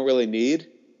 you don't really need.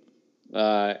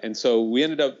 And so we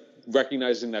ended up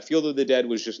recognizing that Field of the Dead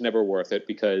was just never worth it,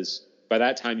 because by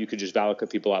that time you could just Valakut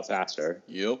people out faster.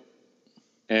 Yep.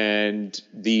 And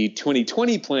the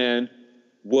 2020 plan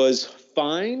was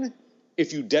fine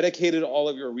if you dedicated all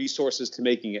of your resources to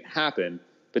making it happen.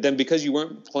 But then because you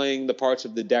weren't playing the parts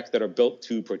of the deck that are built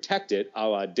to protect it, a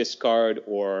la discard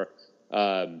or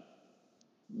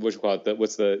what you call it?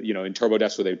 What's the in turbo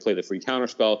decks where they play the free counter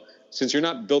spell? Since you're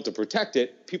not built to protect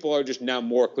it, people are just now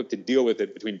more equipped to deal with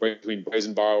it between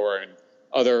Brazen Borrower and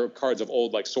other cards of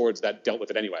old like Swords that dealt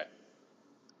with it anyway.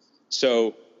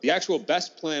 So the actual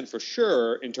best plan for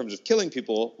sure in terms of killing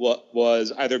people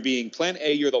was either being plan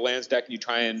A, you're the lands deck and you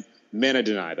try and mana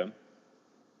deny them,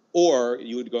 or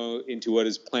you would go into what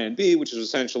is plan B, which is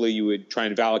essentially you would try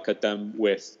and Valakut them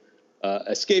with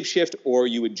Escape Shift, or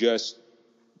you would just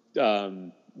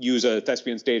use a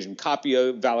Thespian Stage and copy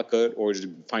a Valakut, or just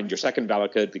find your second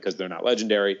Valakut because they're not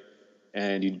legendary,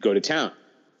 and you'd go to town.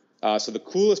 So the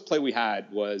coolest play we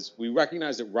had was we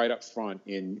recognized it right up front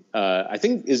in, I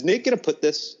think, is Nate going to put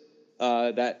this,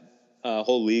 that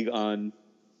whole league on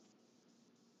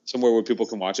somewhere where people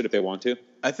can watch it if they want to?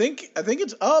 I think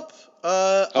it's up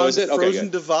on is it? Frozen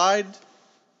Divide.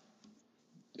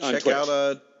 On Check Twitch.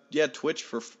 out Twitch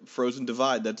for Frozen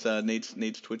Divide. That's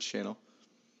Nate's Twitch channel.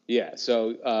 Yeah,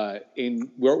 so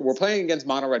we're playing against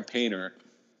Mono Red Painter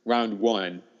round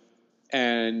 1,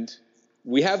 and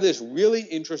we have this really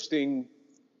interesting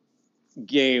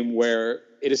game where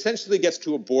it essentially gets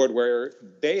to a board where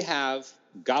they have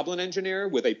Goblin Engineer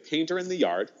with a Painter in the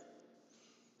yard,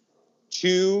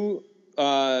 2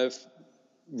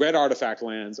 red artifact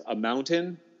lands, a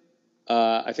mountain,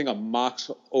 I think a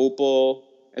Mox Opal,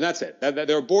 and that's it.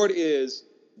 Their board is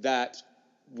that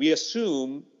we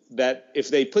assume that if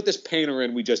they put this Painter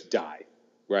in, we just die,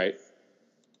 right?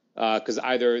 Because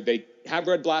either they have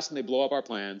Red Blast and they blow up our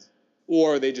plans,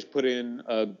 or they just put in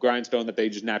a Grindstone that they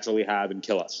just naturally have and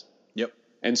kill us. Yep.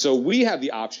 And so we have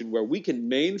the option where we can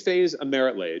main phase a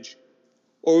Merit Lage,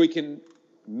 or we can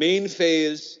main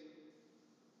phase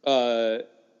a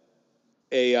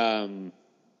Escape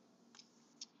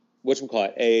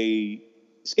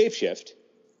Shift.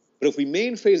 But if we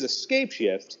main phase Escape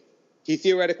Shift, he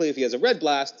theoretically, if he has a Red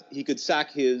Blast, he could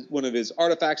sack one of his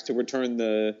artifacts to return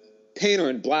the Painter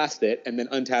and blast it, and then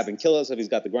untap and kill us if he's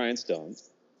got the Grindstone.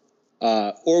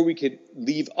 Or we could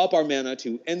leave up our mana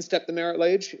to end step the Merit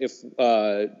Lage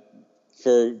I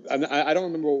don't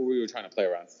remember what we were trying to play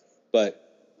around, but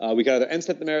we could either end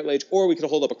step the Merit Lage, or we could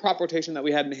hold up a Crop Rotation that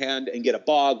we had in hand and get a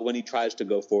Bog when he tries to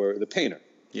go for the Painter.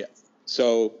 Yeah.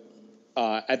 So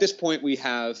at this point, we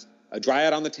have a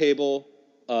Dryad on the table,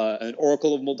 an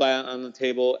Oracle of Muldiah on the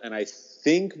table, and I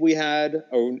think we had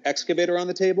an Excavator on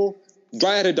the table.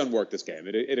 Dryad had done work this game.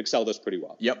 It excelled us pretty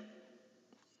well. Yep.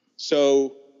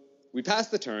 So we pass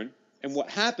the turn, and what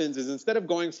happens is instead of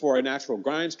going for a natural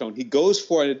Grindstone, he goes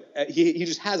for he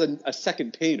just has a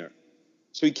second Painter.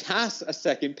 So he casts a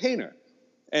second Painter.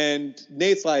 And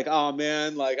Nate's like, oh,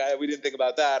 man, we didn't think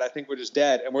about that. I think we're just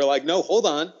dead. And we're like, no, hold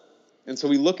on. And so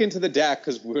we look into the deck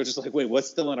because we're just like, wait, what's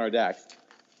still in our deck?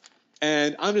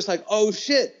 And I'm just like, oh,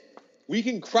 shit. We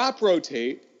can Crop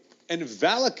Rotate and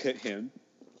Valakut him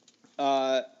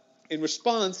in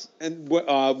response and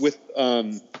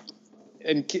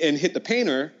hit the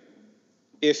Painter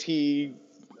if he,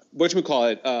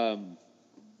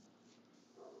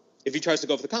 if he tries to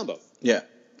go for the combo. Yeah.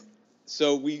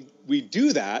 So we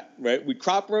do that, right? We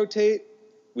Crop Rotate,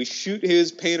 we shoot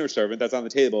his Painter Servant that's on the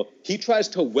table. He tries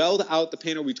to weld out the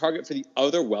Painter we target for the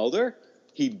other welder.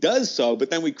 He does so, but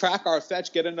then we crack our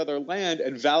fetch, get another land,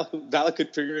 and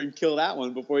Valakut trigger and kill that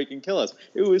one before he can kill us.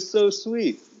 It was so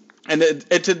sweet. And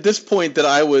it's at this point that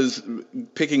I was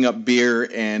picking up beer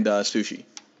and sushi.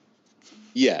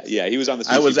 Yeah, he was on the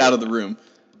sushi. I was out of the room.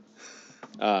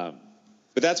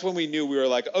 But that's when we knew we were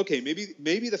like, okay,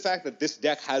 maybe the fact that this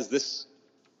deck has this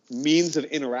means of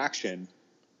interaction,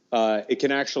 it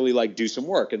can actually do some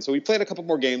work. And so we played a couple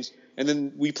more games, and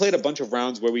then we played a bunch of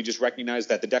rounds where we just recognized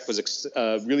that the deck was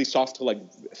really soft to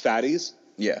fatties.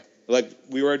 Yeah.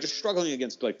 We were just struggling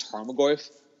against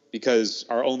Tarmogoyf because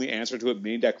our only answer to a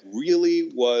main deck really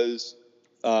was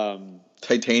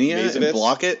Titania and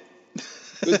Block It.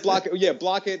 It was Block It. Yeah,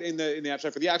 Block It in the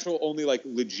abstract. But the actual only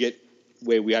legit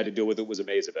way we had to deal with it was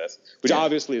Amazabeth, which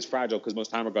obviously is fragile because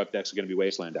most Tarmogoyf decks are going to be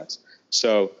Wasteland decks.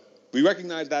 So we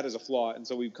recognized that as a flaw, and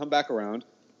so we've come back around,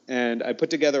 and I put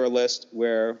together a list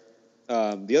where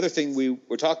the other thing we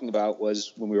were talking about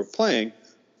was when we were playing,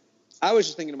 I was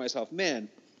just thinking to myself, man,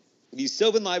 these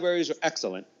Sylvan libraries are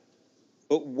excellent,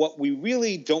 but what we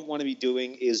really don't want to be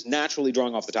doing is naturally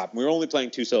drawing off the top. And we were only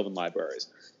playing 2 Sylvan libraries.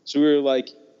 So we were like,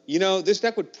 this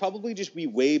deck would probably just be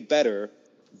way better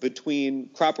between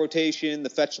Crop Rotation, the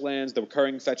fetch lands, the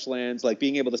recurring fetch lands,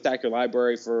 being able to stack your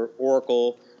library for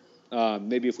Oracle.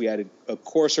 Maybe if we added a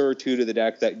Courser or 2 to the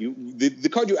deck, the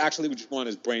card you actually would just want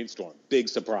is Brainstorm. Big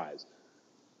surprise.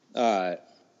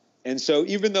 And so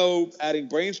even though adding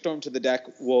Brainstorm to the deck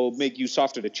will make you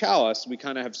softer to Chalice, we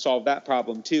kind of have solved that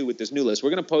problem too with this new list. We're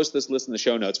going to post this list in the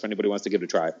show notes for anybody who wants to give it a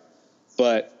try.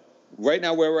 But right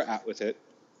now where we're at with it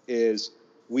is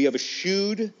we have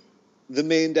eschewed the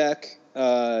main deck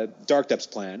Dark Depths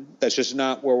plan. That's just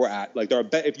not where we're at. Like,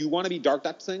 if you want to be Dark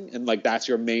Depthsing and like that's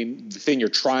your main thing you're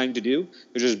trying to do,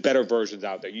 there's just better versions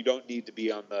out there. You don't need to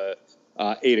be on the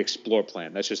 8 Explore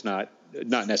plan. That's just not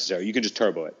necessary. You can just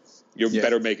turbo it. You're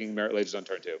better making Merit Lages on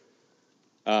turn 2.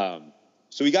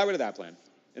 So we got rid of that plan.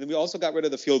 And then we also got rid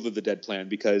of the Field of the Dead plan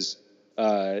because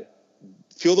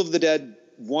Field of the Dead,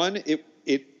 one, it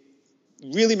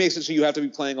really makes it so you have to be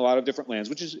playing a lot of different lands,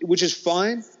 which is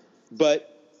fine, but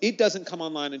it doesn't come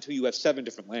online until you have 7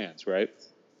 different lands, right?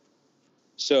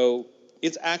 So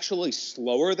it's actually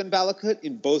slower than Valakut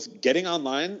in both getting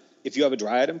online if you have a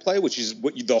Dryad in play, which is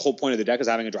the whole point of the deck is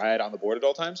having a Dryad on the board at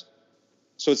all times.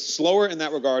 So it's slower in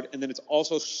that regard, and then it's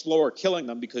also slower killing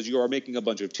them because you are making a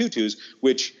bunch of 2/2s,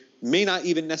 which may not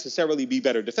even necessarily be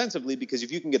better defensively, because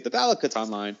if you can get the Valakuts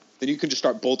online, then you can just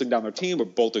start bolting down their team or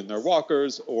bolting their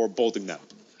walkers or bolting them.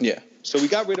 Yeah. So we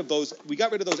got rid of those. We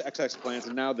got rid of those XX plans,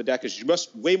 and now the deck is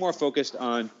just way more focused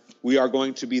on. We are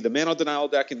going to be the Mana Denial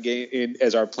deck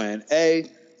as our plan A,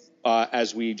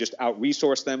 as we just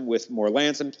out-resource them with more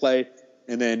lands in play.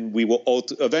 And then we will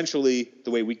eventually,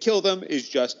 the way we kill them is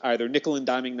just either nickel and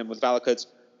diming them with Valakuts,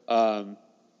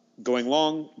 going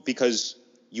long because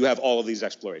you have all of these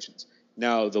explorations.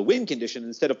 Now, the win condition,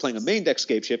 instead of playing a main deck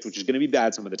Scape Shift, which is going to be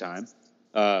bad some of the time,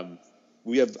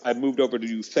 I've moved over to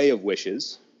do Fae of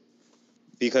Wishes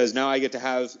because now I get to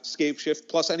have Scape Shift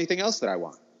plus anything else that I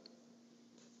want.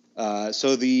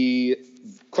 So the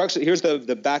crux, here's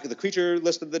the back of the creature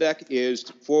list of the deck is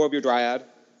 4 of your Dryad,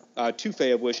 2 Fae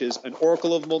of Wishes, an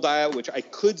Oracle of Moldiah, which I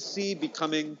could see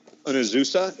becoming an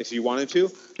Azusa if you wanted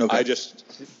to. Okay. I just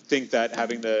think that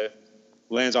having the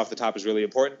lands off the top is really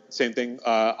important. Same thing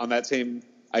on that same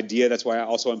idea. That's why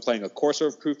I'm playing a Courser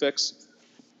of Kruphix.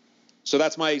 So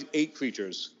that's my 8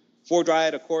 creatures. 4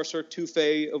 Dryad, a Courser, 2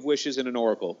 Fae of Wishes, and an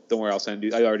Oracle. Don't worry,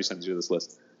 I already sent you this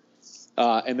list.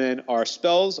 And then our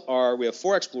spells we have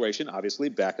 4 Exploration, obviously,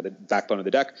 backbone of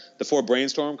the deck. The 4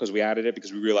 Brainstorm, because we added it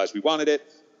because we realized we wanted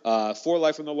it. 4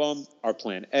 Life from the Loam, our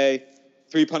plan A.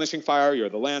 3 Punishing Fire, you're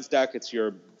the lands deck. It's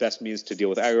your best means to deal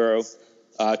with aggro.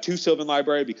 2 Sylvan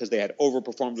Library, because they had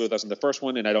overperformed with us in the first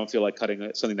one, and I don't feel like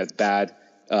cutting something that's bad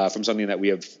from something that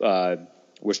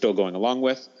we're still going along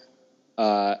with.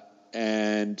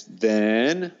 And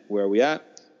then, where are we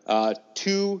at?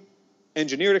 2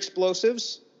 Engineered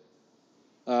Explosives.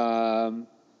 And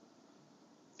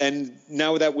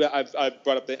now that I've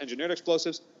brought up the Engineered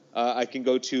Explosives, I can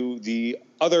go to the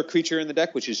other creature in the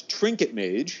deck, which is Trinket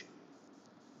Mage.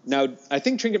 Now, I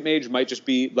think Trinket Mage might just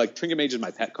be, Trinket Mage is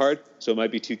my pet card, so it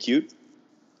might be too cute.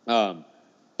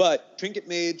 But Trinket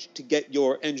Mage to get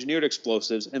your Engineered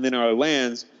Explosives, and then our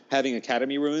lands having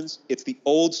Academy Ruins, it's the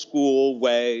old school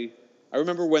way. I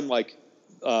remember when,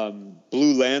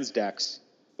 blue lands decks,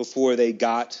 before they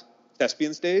got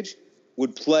Thespian Stage,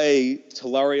 would play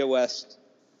Talaria West,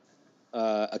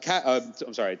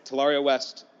 Talaria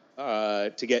West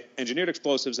to get Engineered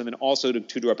Explosives, and then also to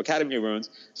tutor up Academy Ruins.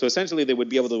 So essentially, they would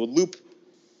be able to loop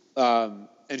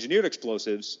Engineered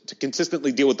Explosives to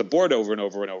consistently deal with the board over and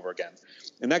over and over again.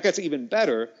 And that gets even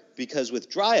better because with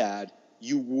Dryad,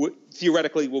 you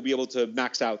theoretically will be able to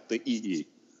max out the EE.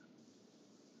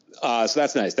 So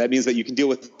that's nice. That means that you can deal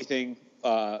with anything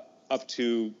up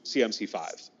to CMC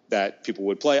 5 that people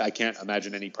would play. I can't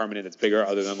imagine any permanent that's bigger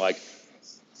other than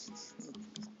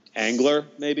Angler,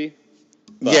 maybe.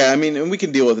 But, yeah, I mean, and we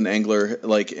can deal with an Angler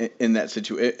in that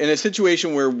situation. In a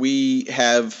situation where we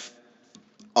have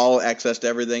all access to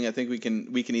everything, I think we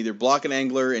can either block an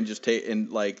Angler and just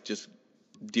just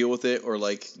deal with it, or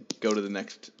go to the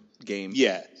next game.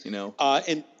 Yeah,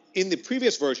 And in the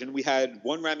previous version, we had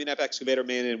 1 Ramunap Excavator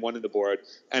main and 1 in the board,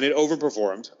 and it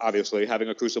overperformed, obviously. Having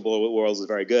a Crucible of Worlds is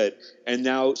very good. And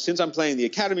now, since I'm playing the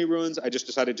Academy Ruins, I just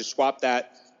decided to swap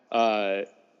that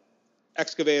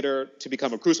Excavator to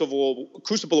become a Crucible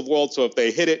of Worlds, so if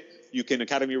they hit it, you can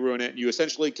Academy Ruin it, and you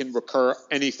essentially can recur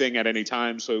anything at any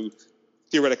time, so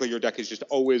theoretically your deck is just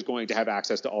always going to have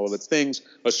access to all of its things,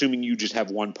 assuming you just have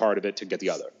one part of it to get the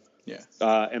other. Yeah.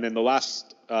 And then the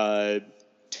last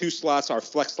 2 slots are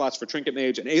flex slots for Trinket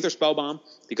Mage and Aether Spellbomb,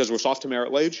 because we're soft to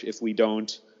Merit Lage if we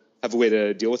don't have a way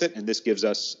to deal with it. And this gives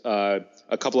us a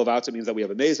couple of outs. It means that we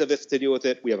have a Maze of Ith to deal with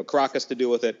it, we have a Karakas to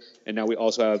deal with it, and now we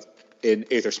also have an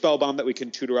Aether Spellbomb that we can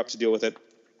tutor up to deal with it.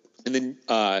 And then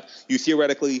you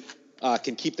theoretically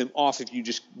can keep them off if you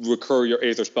just recur your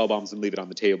Aether Spellbombs and leave it on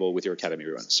the table with your Academy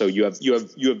Ruins. So you have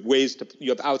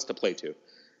outs to play to.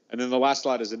 And then the last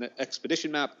slot is an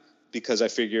expedition map, because I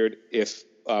figured if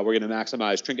we're going to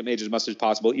maximize Trinket Mage as much as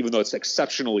possible, even though it's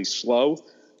exceptionally slow,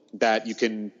 that you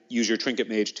can use your Trinket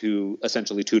Mage to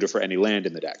essentially tutor for any land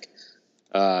in the deck.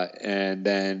 And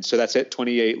then, so that's it,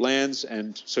 28 lands.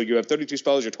 And so you have 32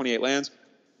 spells, your 28 lands.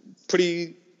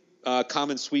 Pretty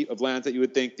common suite of lands that you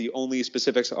would think. The only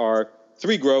specifics are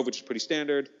 3 Grove, which is pretty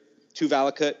standard, 2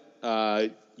 Valakut.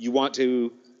 You want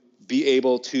to be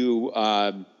able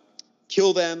to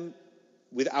kill them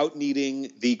without needing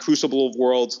the Crucible of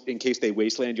Worlds in case they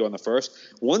wasteland you on the first.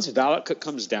 Once Valakut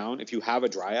comes down, if you have a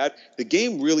Dryad, the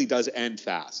game really does end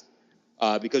fast.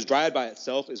 Because Dryad by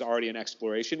itself is already an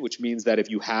exploration, which means that if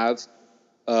you have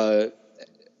a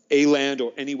land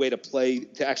or any way to play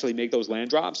to actually make those land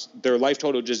drops, their life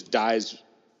total just goes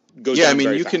down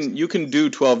very fast. You can do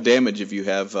 12 damage if you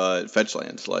have fetch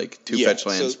lands, like 2 fetch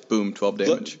lands, boom, 12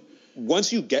 damage.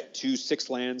 Once you get to 6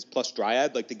 lands plus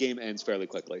Dryad, like the game ends fairly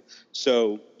quickly.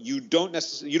 So you don't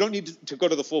need to go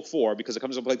to the full 4 because it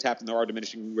comes into play tapped and there are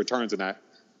diminishing returns in that.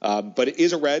 But it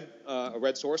is a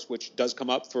red source, which does come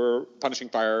up for Punishing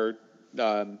Fire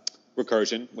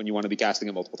recursion when you want to be casting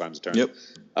it multiple times a turn.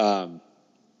 Yep.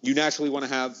 You naturally want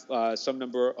to have some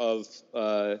number of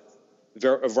a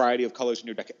variety of colors in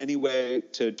your deck anyway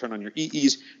to turn on your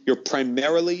EEs. You're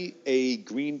primarily a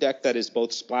green deck that is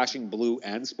both splashing blue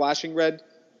and splashing red.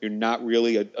 You're not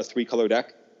really a 3-color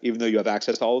deck, even though you have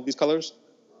access to all of these colors.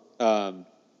 But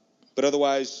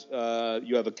otherwise,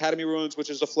 you have Academy Ruins, which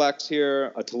is a flex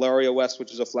here, a Teleria West,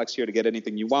 which is a flex here to get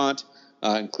anything you want,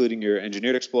 including your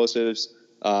Engineered Explosives,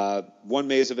 1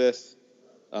 Maze of Ith,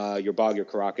 your Bog, your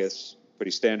Karakas,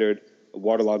 pretty standard.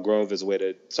 Waterlogged Grove is a way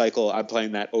to cycle. I'm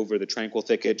playing that over the Tranquil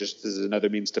Thicket just as another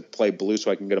means to play blue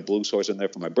so I can get a blue source in there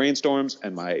for my Brainstorms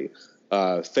and my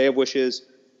Fae of Wishes.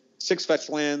 6 fetch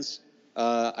lands.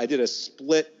 I did a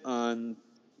split on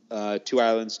 2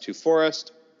 islands, 2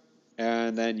 forest.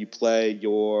 And then you play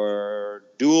your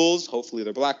duels. Hopefully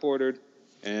they're black bordered.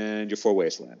 And your 4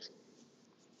 wasteland.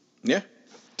 Yeah.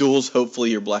 Duels,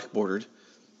 hopefully you're black bordered.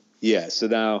 Yeah, so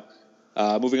now...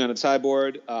 moving on to the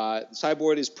sideboard. The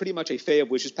sideboard is pretty much a Fae of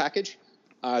Wishes package.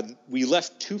 We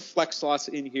left 2 flex slots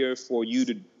in here for you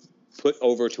to put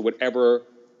over to whatever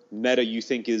meta you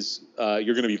think is you're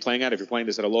going to be playing at. If you're playing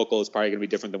this at a local, it's probably going to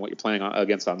be different than what you're playing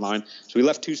against online. So we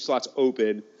left 2 slots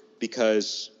open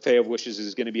because Fae of Wishes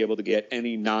is going to be able to get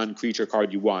any non-creature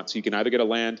card you want. So you can either get a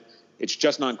land. It's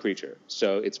just non-creature.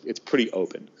 So it's pretty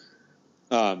open.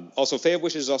 Also, Fae of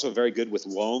Wishes is also very good with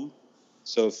Loam.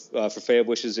 So for Fae of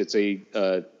Wishes, it's a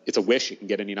wish. You can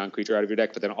get any non-creature out of your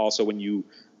deck. But then also when you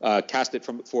cast it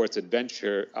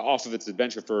off of its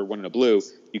adventure for 1 in a blue,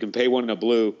 you can pay 1 in a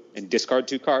blue and discard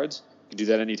 2 cards. You can do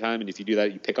that anytime. And if you do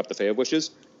that, you pick up the Fae of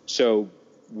Wishes. So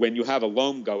when you have a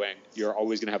Loam going, you're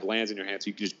always going to have lands in your hand. So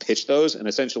you can just pitch those. And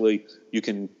essentially you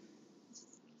can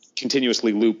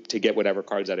continuously loop to get whatever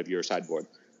cards out of your sideboard.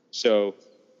 So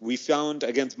we found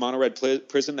against Mono Red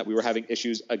Prison that we were having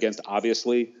issues against,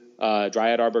 obviously,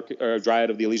 Dryad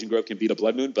of the Elysian Grove can beat a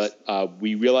Blood Moon, but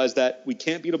we realized that we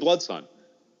can't beat a Blood Sun.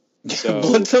 So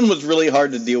Blood Sun was really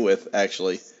hard to deal with,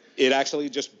 actually. It actually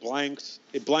just blanked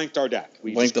our deck.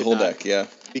 We blanked the whole deck, yeah.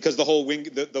 Because the whole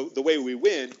the way we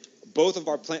win, both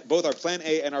our plan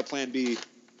A and our plan B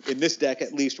in this deck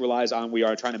at least relies on we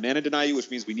are trying to mana deny you, which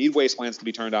means we need Wastelands to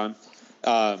be turned on.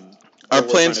 Our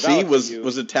plan C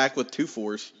was attack with 2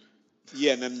 4s.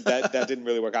 Yeah, and then that didn't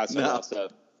really work out so well. So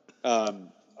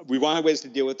we wanted ways to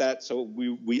deal with that, so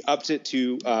we upped it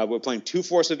to we're playing 2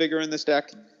 Force of Vigor in this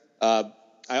deck.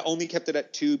 I only kept it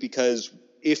at 2 because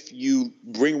if you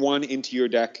bring 1 into your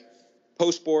deck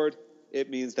post board, it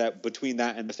means that between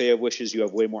that and the Fae of Wishes, you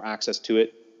have way more access to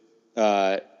it.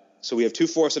 So we have 2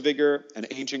 Force of Vigor, an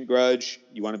Ancient Grudge.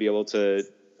 You want to be able to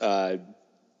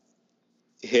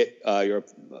hit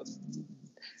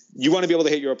you want to be able to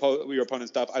hit your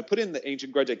opponent's stuff. I put in the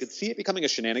Ancient Grudge. I could see it becoming a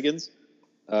Shenanigans.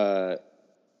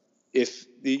 If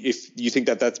you think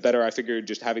that's better, I figured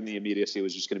just having the immediacy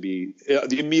was just going to be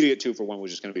the immediate 2 for 1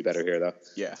 was just going to be better here, though.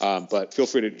 Yeah. But feel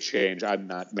free to change. I'm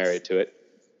not married to it.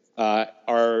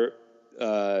 Our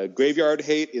graveyard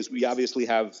hate is we obviously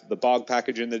have the Bog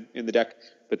package in the deck,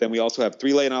 but then we also have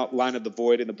 3 Line of the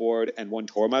Void in the board and 1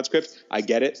 Tormod Script. I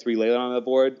get it, 3 Leyline on the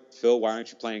board. Phil, why aren't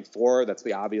you playing 4? That's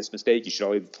the obvious mistake. You should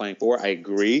always be playing 4. I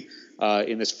agree.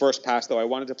 In this first pass, though, I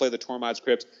wanted to play the Tormod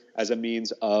Script as a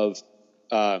means of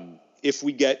if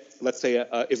we get, let's say,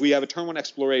 if we have a turn 1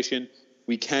 exploration,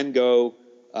 we can go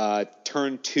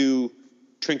turn 2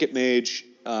 Trinket Mage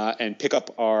and pick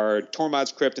up our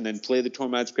Tormod Crypt and then play the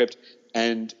Tormod Crypt.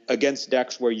 And against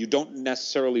decks where you don't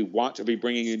necessarily want to be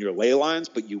bringing in your ley lines,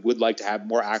 but you would like to have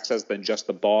more access than just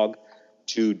the Bog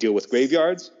to deal with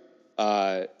graveyards,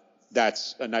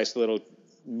 that's a nice little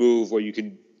move where you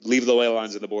can leave the ley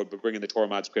lines on the board, but bring in the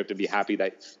Tormod's Crypt and be happy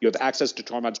that you have access to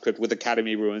Tormod's Crypt with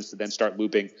Academy Ruins to then start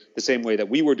looping the same way that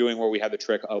we were doing, where we had the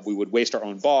trick of we would waste our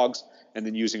own bogs and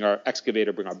then using our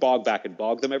excavator, bring our bog back and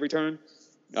bog them every turn.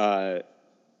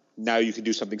 Now you can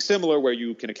do something similar where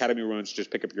you can Academy Ruins,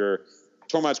 just pick up your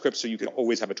Tormod's Crypt, so you can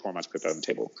always have a Tormod's Crypt on the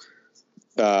table.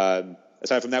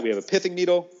 Aside from that, we have a Pithing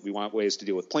Needle. We want ways to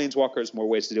deal with Planeswalkers, more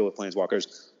ways to deal with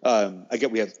Planeswalkers. I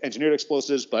get we have Engineered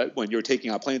Explosives, but when you're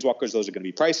taking out Planeswalkers, those are going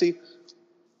to be pricey.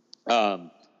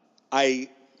 I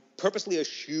purposely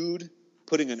eschewed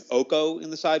putting an Oko in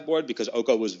the sideboard because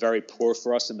Oko was very poor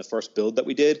for us in the first build that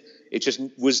we did. It just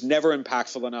was never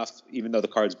impactful enough, even though the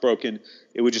card's broken.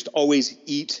 It would just always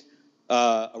eat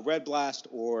a Red Blast,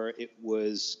 or it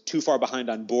was too far behind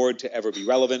on board to ever be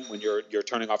relevant when you're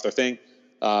turning off their thing.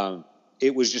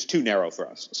 It was just too narrow for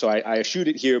us. So I eschewed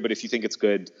it here, but if you think it's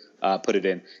good, put it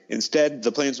in. Instead,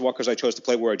 the Planeswalkers I chose to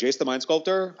play were Jace the Mind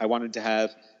Sculptor. I wanted to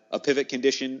have a pivot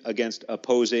condition against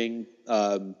opposing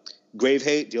Grave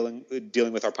Hate,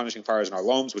 dealing with our Punishing Fires and our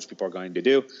Loams, which people are going to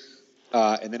do.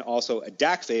 And then also a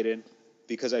Dak Faden,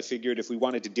 because I figured if we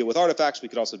wanted to deal with artifacts, we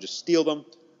could also just steal them.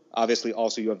 Obviously,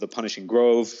 also you have the Punishing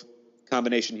Grove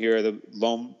combination here. The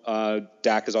Loam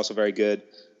Dak is also very good.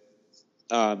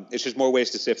 It's just more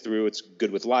ways to sift through. It's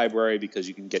good with library because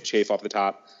you can get Chafe off the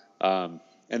top. And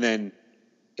then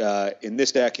in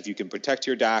this deck, if you can protect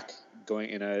your Dak going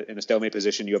in a stalemate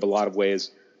position, you have a lot of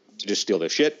ways to just steal their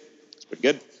shit. It's pretty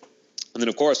good. And then,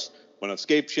 of course, one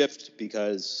Escape Shift,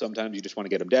 because sometimes you just want to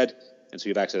get them dead, and so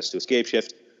you have access to Escape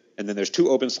Shift. And then there's 2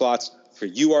 open slots for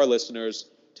you, our listeners,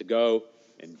 to go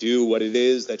and do what it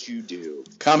is that you do.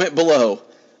 Comment below.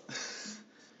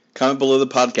 Comment below the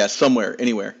podcast, somewhere,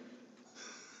 anywhere.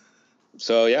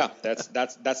 So yeah, that's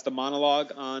the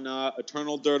monologue on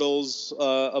Eternal Dirtles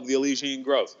of the Elysian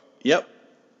Grove. Yep.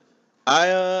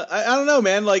 I don't know,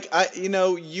 man. Like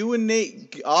you and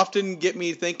Nate often get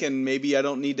me thinking maybe I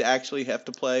don't need to actually have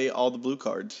to play all the blue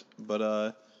cards.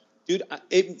 But dude,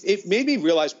 it made me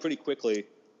realize pretty quickly.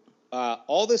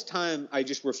 All this time, I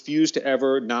just refused to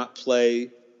ever not play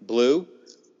blue,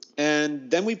 and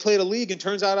then we played a league, and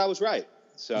turns out I was right.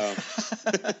 So,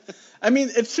 I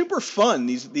mean, it's super fun.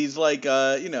 These like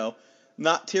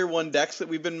not tier 1 decks that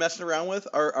we've been messing around with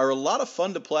are a lot of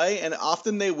fun to play, and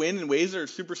often they win in ways that are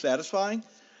super satisfying.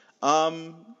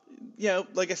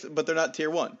 Like I said, but they're not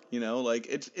tier 1. Like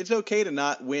it's okay to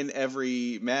not win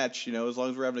every match. As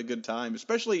long as we're having a good time,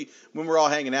 especially when we're all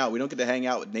hanging out. We don't get to hang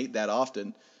out with Nate that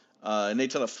often.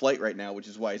 Nate's on a flight right now, which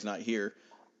is why he's not here.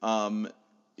 So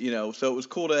it was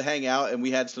cool to hang out, and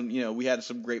we had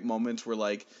some great moments where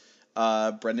like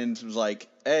Brendan was like,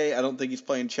 "Hey, I don't think he's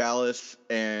playing Chalice,"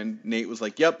 and Nate was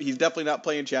like, "Yep, he's definitely not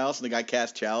playing Chalice," and the guy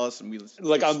cast Chalice, and we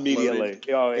like immediately.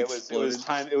 It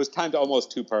was timed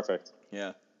almost too perfect.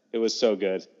 Yeah, it was so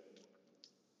good.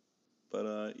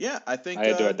 But I think I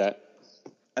adored that.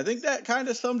 I think that kind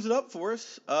of sums it up for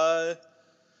us.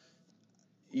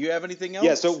 You have anything else?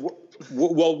 Yeah, so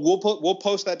we'll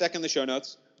post that deck in the show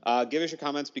notes. Give us your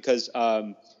comments because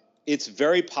it's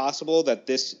very possible that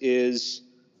this is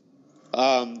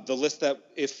the list that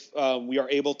if we are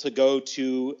able to go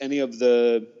to any of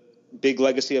the big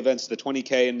legacy events, the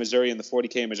 20K in Missouri and the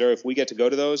 40K in Missouri, if we get to go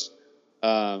to those,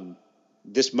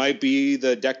 this might be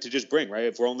the deck to just bring, right?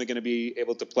 If we're only going to be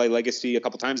able to play Legacy a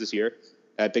couple times this year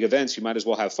at big events, you might as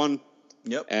well have fun.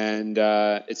 Yep. And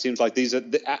it seems like these are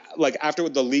like after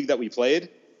the league that we played,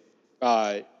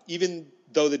 even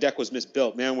though the deck was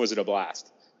misbuilt, man, was it a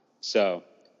blast. So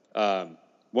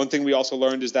one thing we also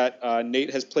learned is that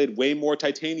Nate has played way more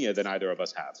Titania than either of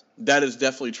us have. That is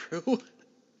definitely true.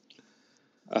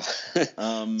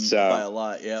 By a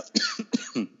lot, yep.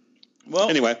 Well,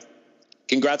 anyway,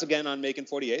 congrats again on making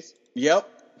 48th. Yep,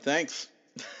 thanks.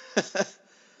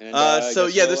 And,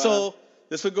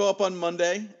 this will go up on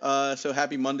Monday. So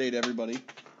happy Monday to everybody.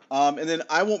 And then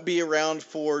I won't be around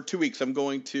for 2 weeks. I'm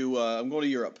going to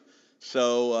Europe.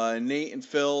 So Nate and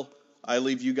Phil, I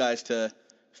leave you guys to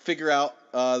figure out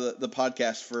the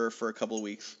podcast for a couple of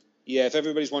weeks. Yeah, if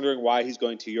everybody's wondering why he's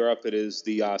going to Europe, it is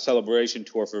the celebration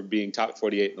tour for being top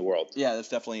 48 in the world. Yeah, that's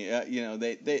definitely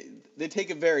they take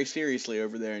it very seriously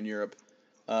over there in Europe.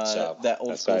 That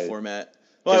old school format.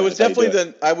 Well, I was definitely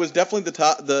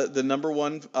the number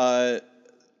one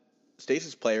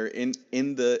Stasis player in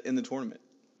the tournament.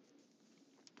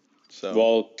 So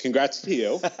well, congrats to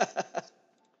you.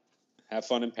 Have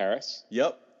fun in Paris.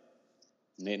 Yep.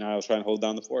 Nate and I will try and hold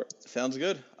down the fort. Sounds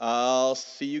good. I'll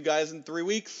see you guys in 3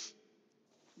 weeks.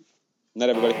 Night,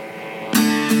 everybody.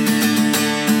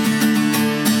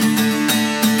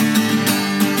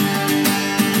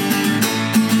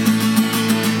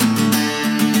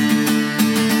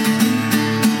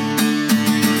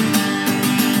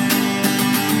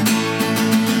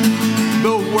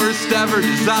 worst ever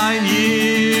design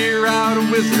year out of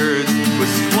Wizards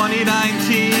was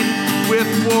 2019 with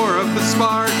War of the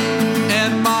Spark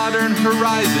and Modern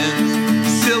Horizons.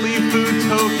 Silly food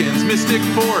tokens, Mystic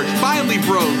Forge finally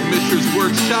broke Mishra's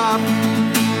Workshop.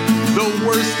 The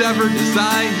worst ever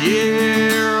design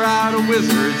year out of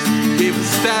Wizards gave us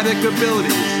static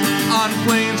abilities on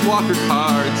Planeswalker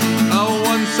cards, a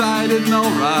one-sided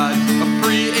null rod, a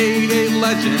free 8/8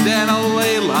 legend, and a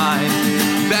ley line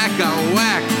that got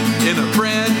whacked in a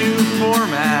brand new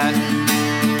format.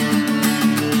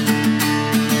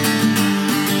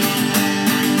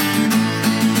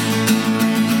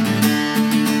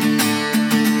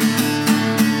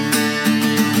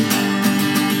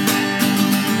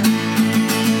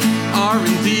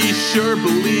 R&D sure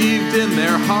believed in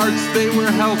their hearts they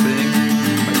were helping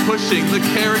by pushing the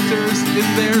characters in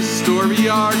their story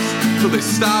arcs, so they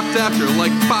stopped after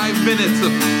like 5 minutes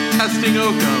of testing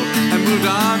Oko and moved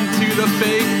on to the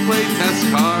fake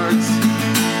playtest cards.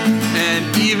 And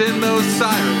even though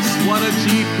Cyrus won a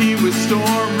GP with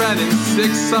Storm, Red and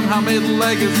 6 somehow made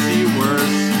Legacy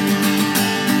worse.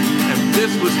 And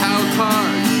this was how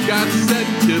cards got sent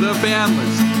to the ban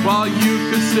list while you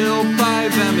could still buy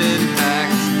them in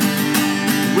packs.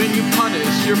 When you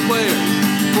punish your players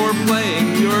for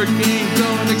playing your game,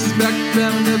 don't expect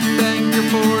them to thank or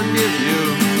forgive you.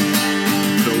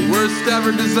 The worst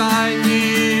ever design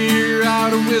year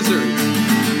out of Wizards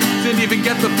didn't even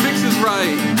get the fixes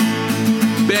right.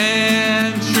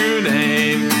 Ban True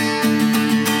Name.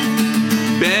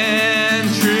 Ban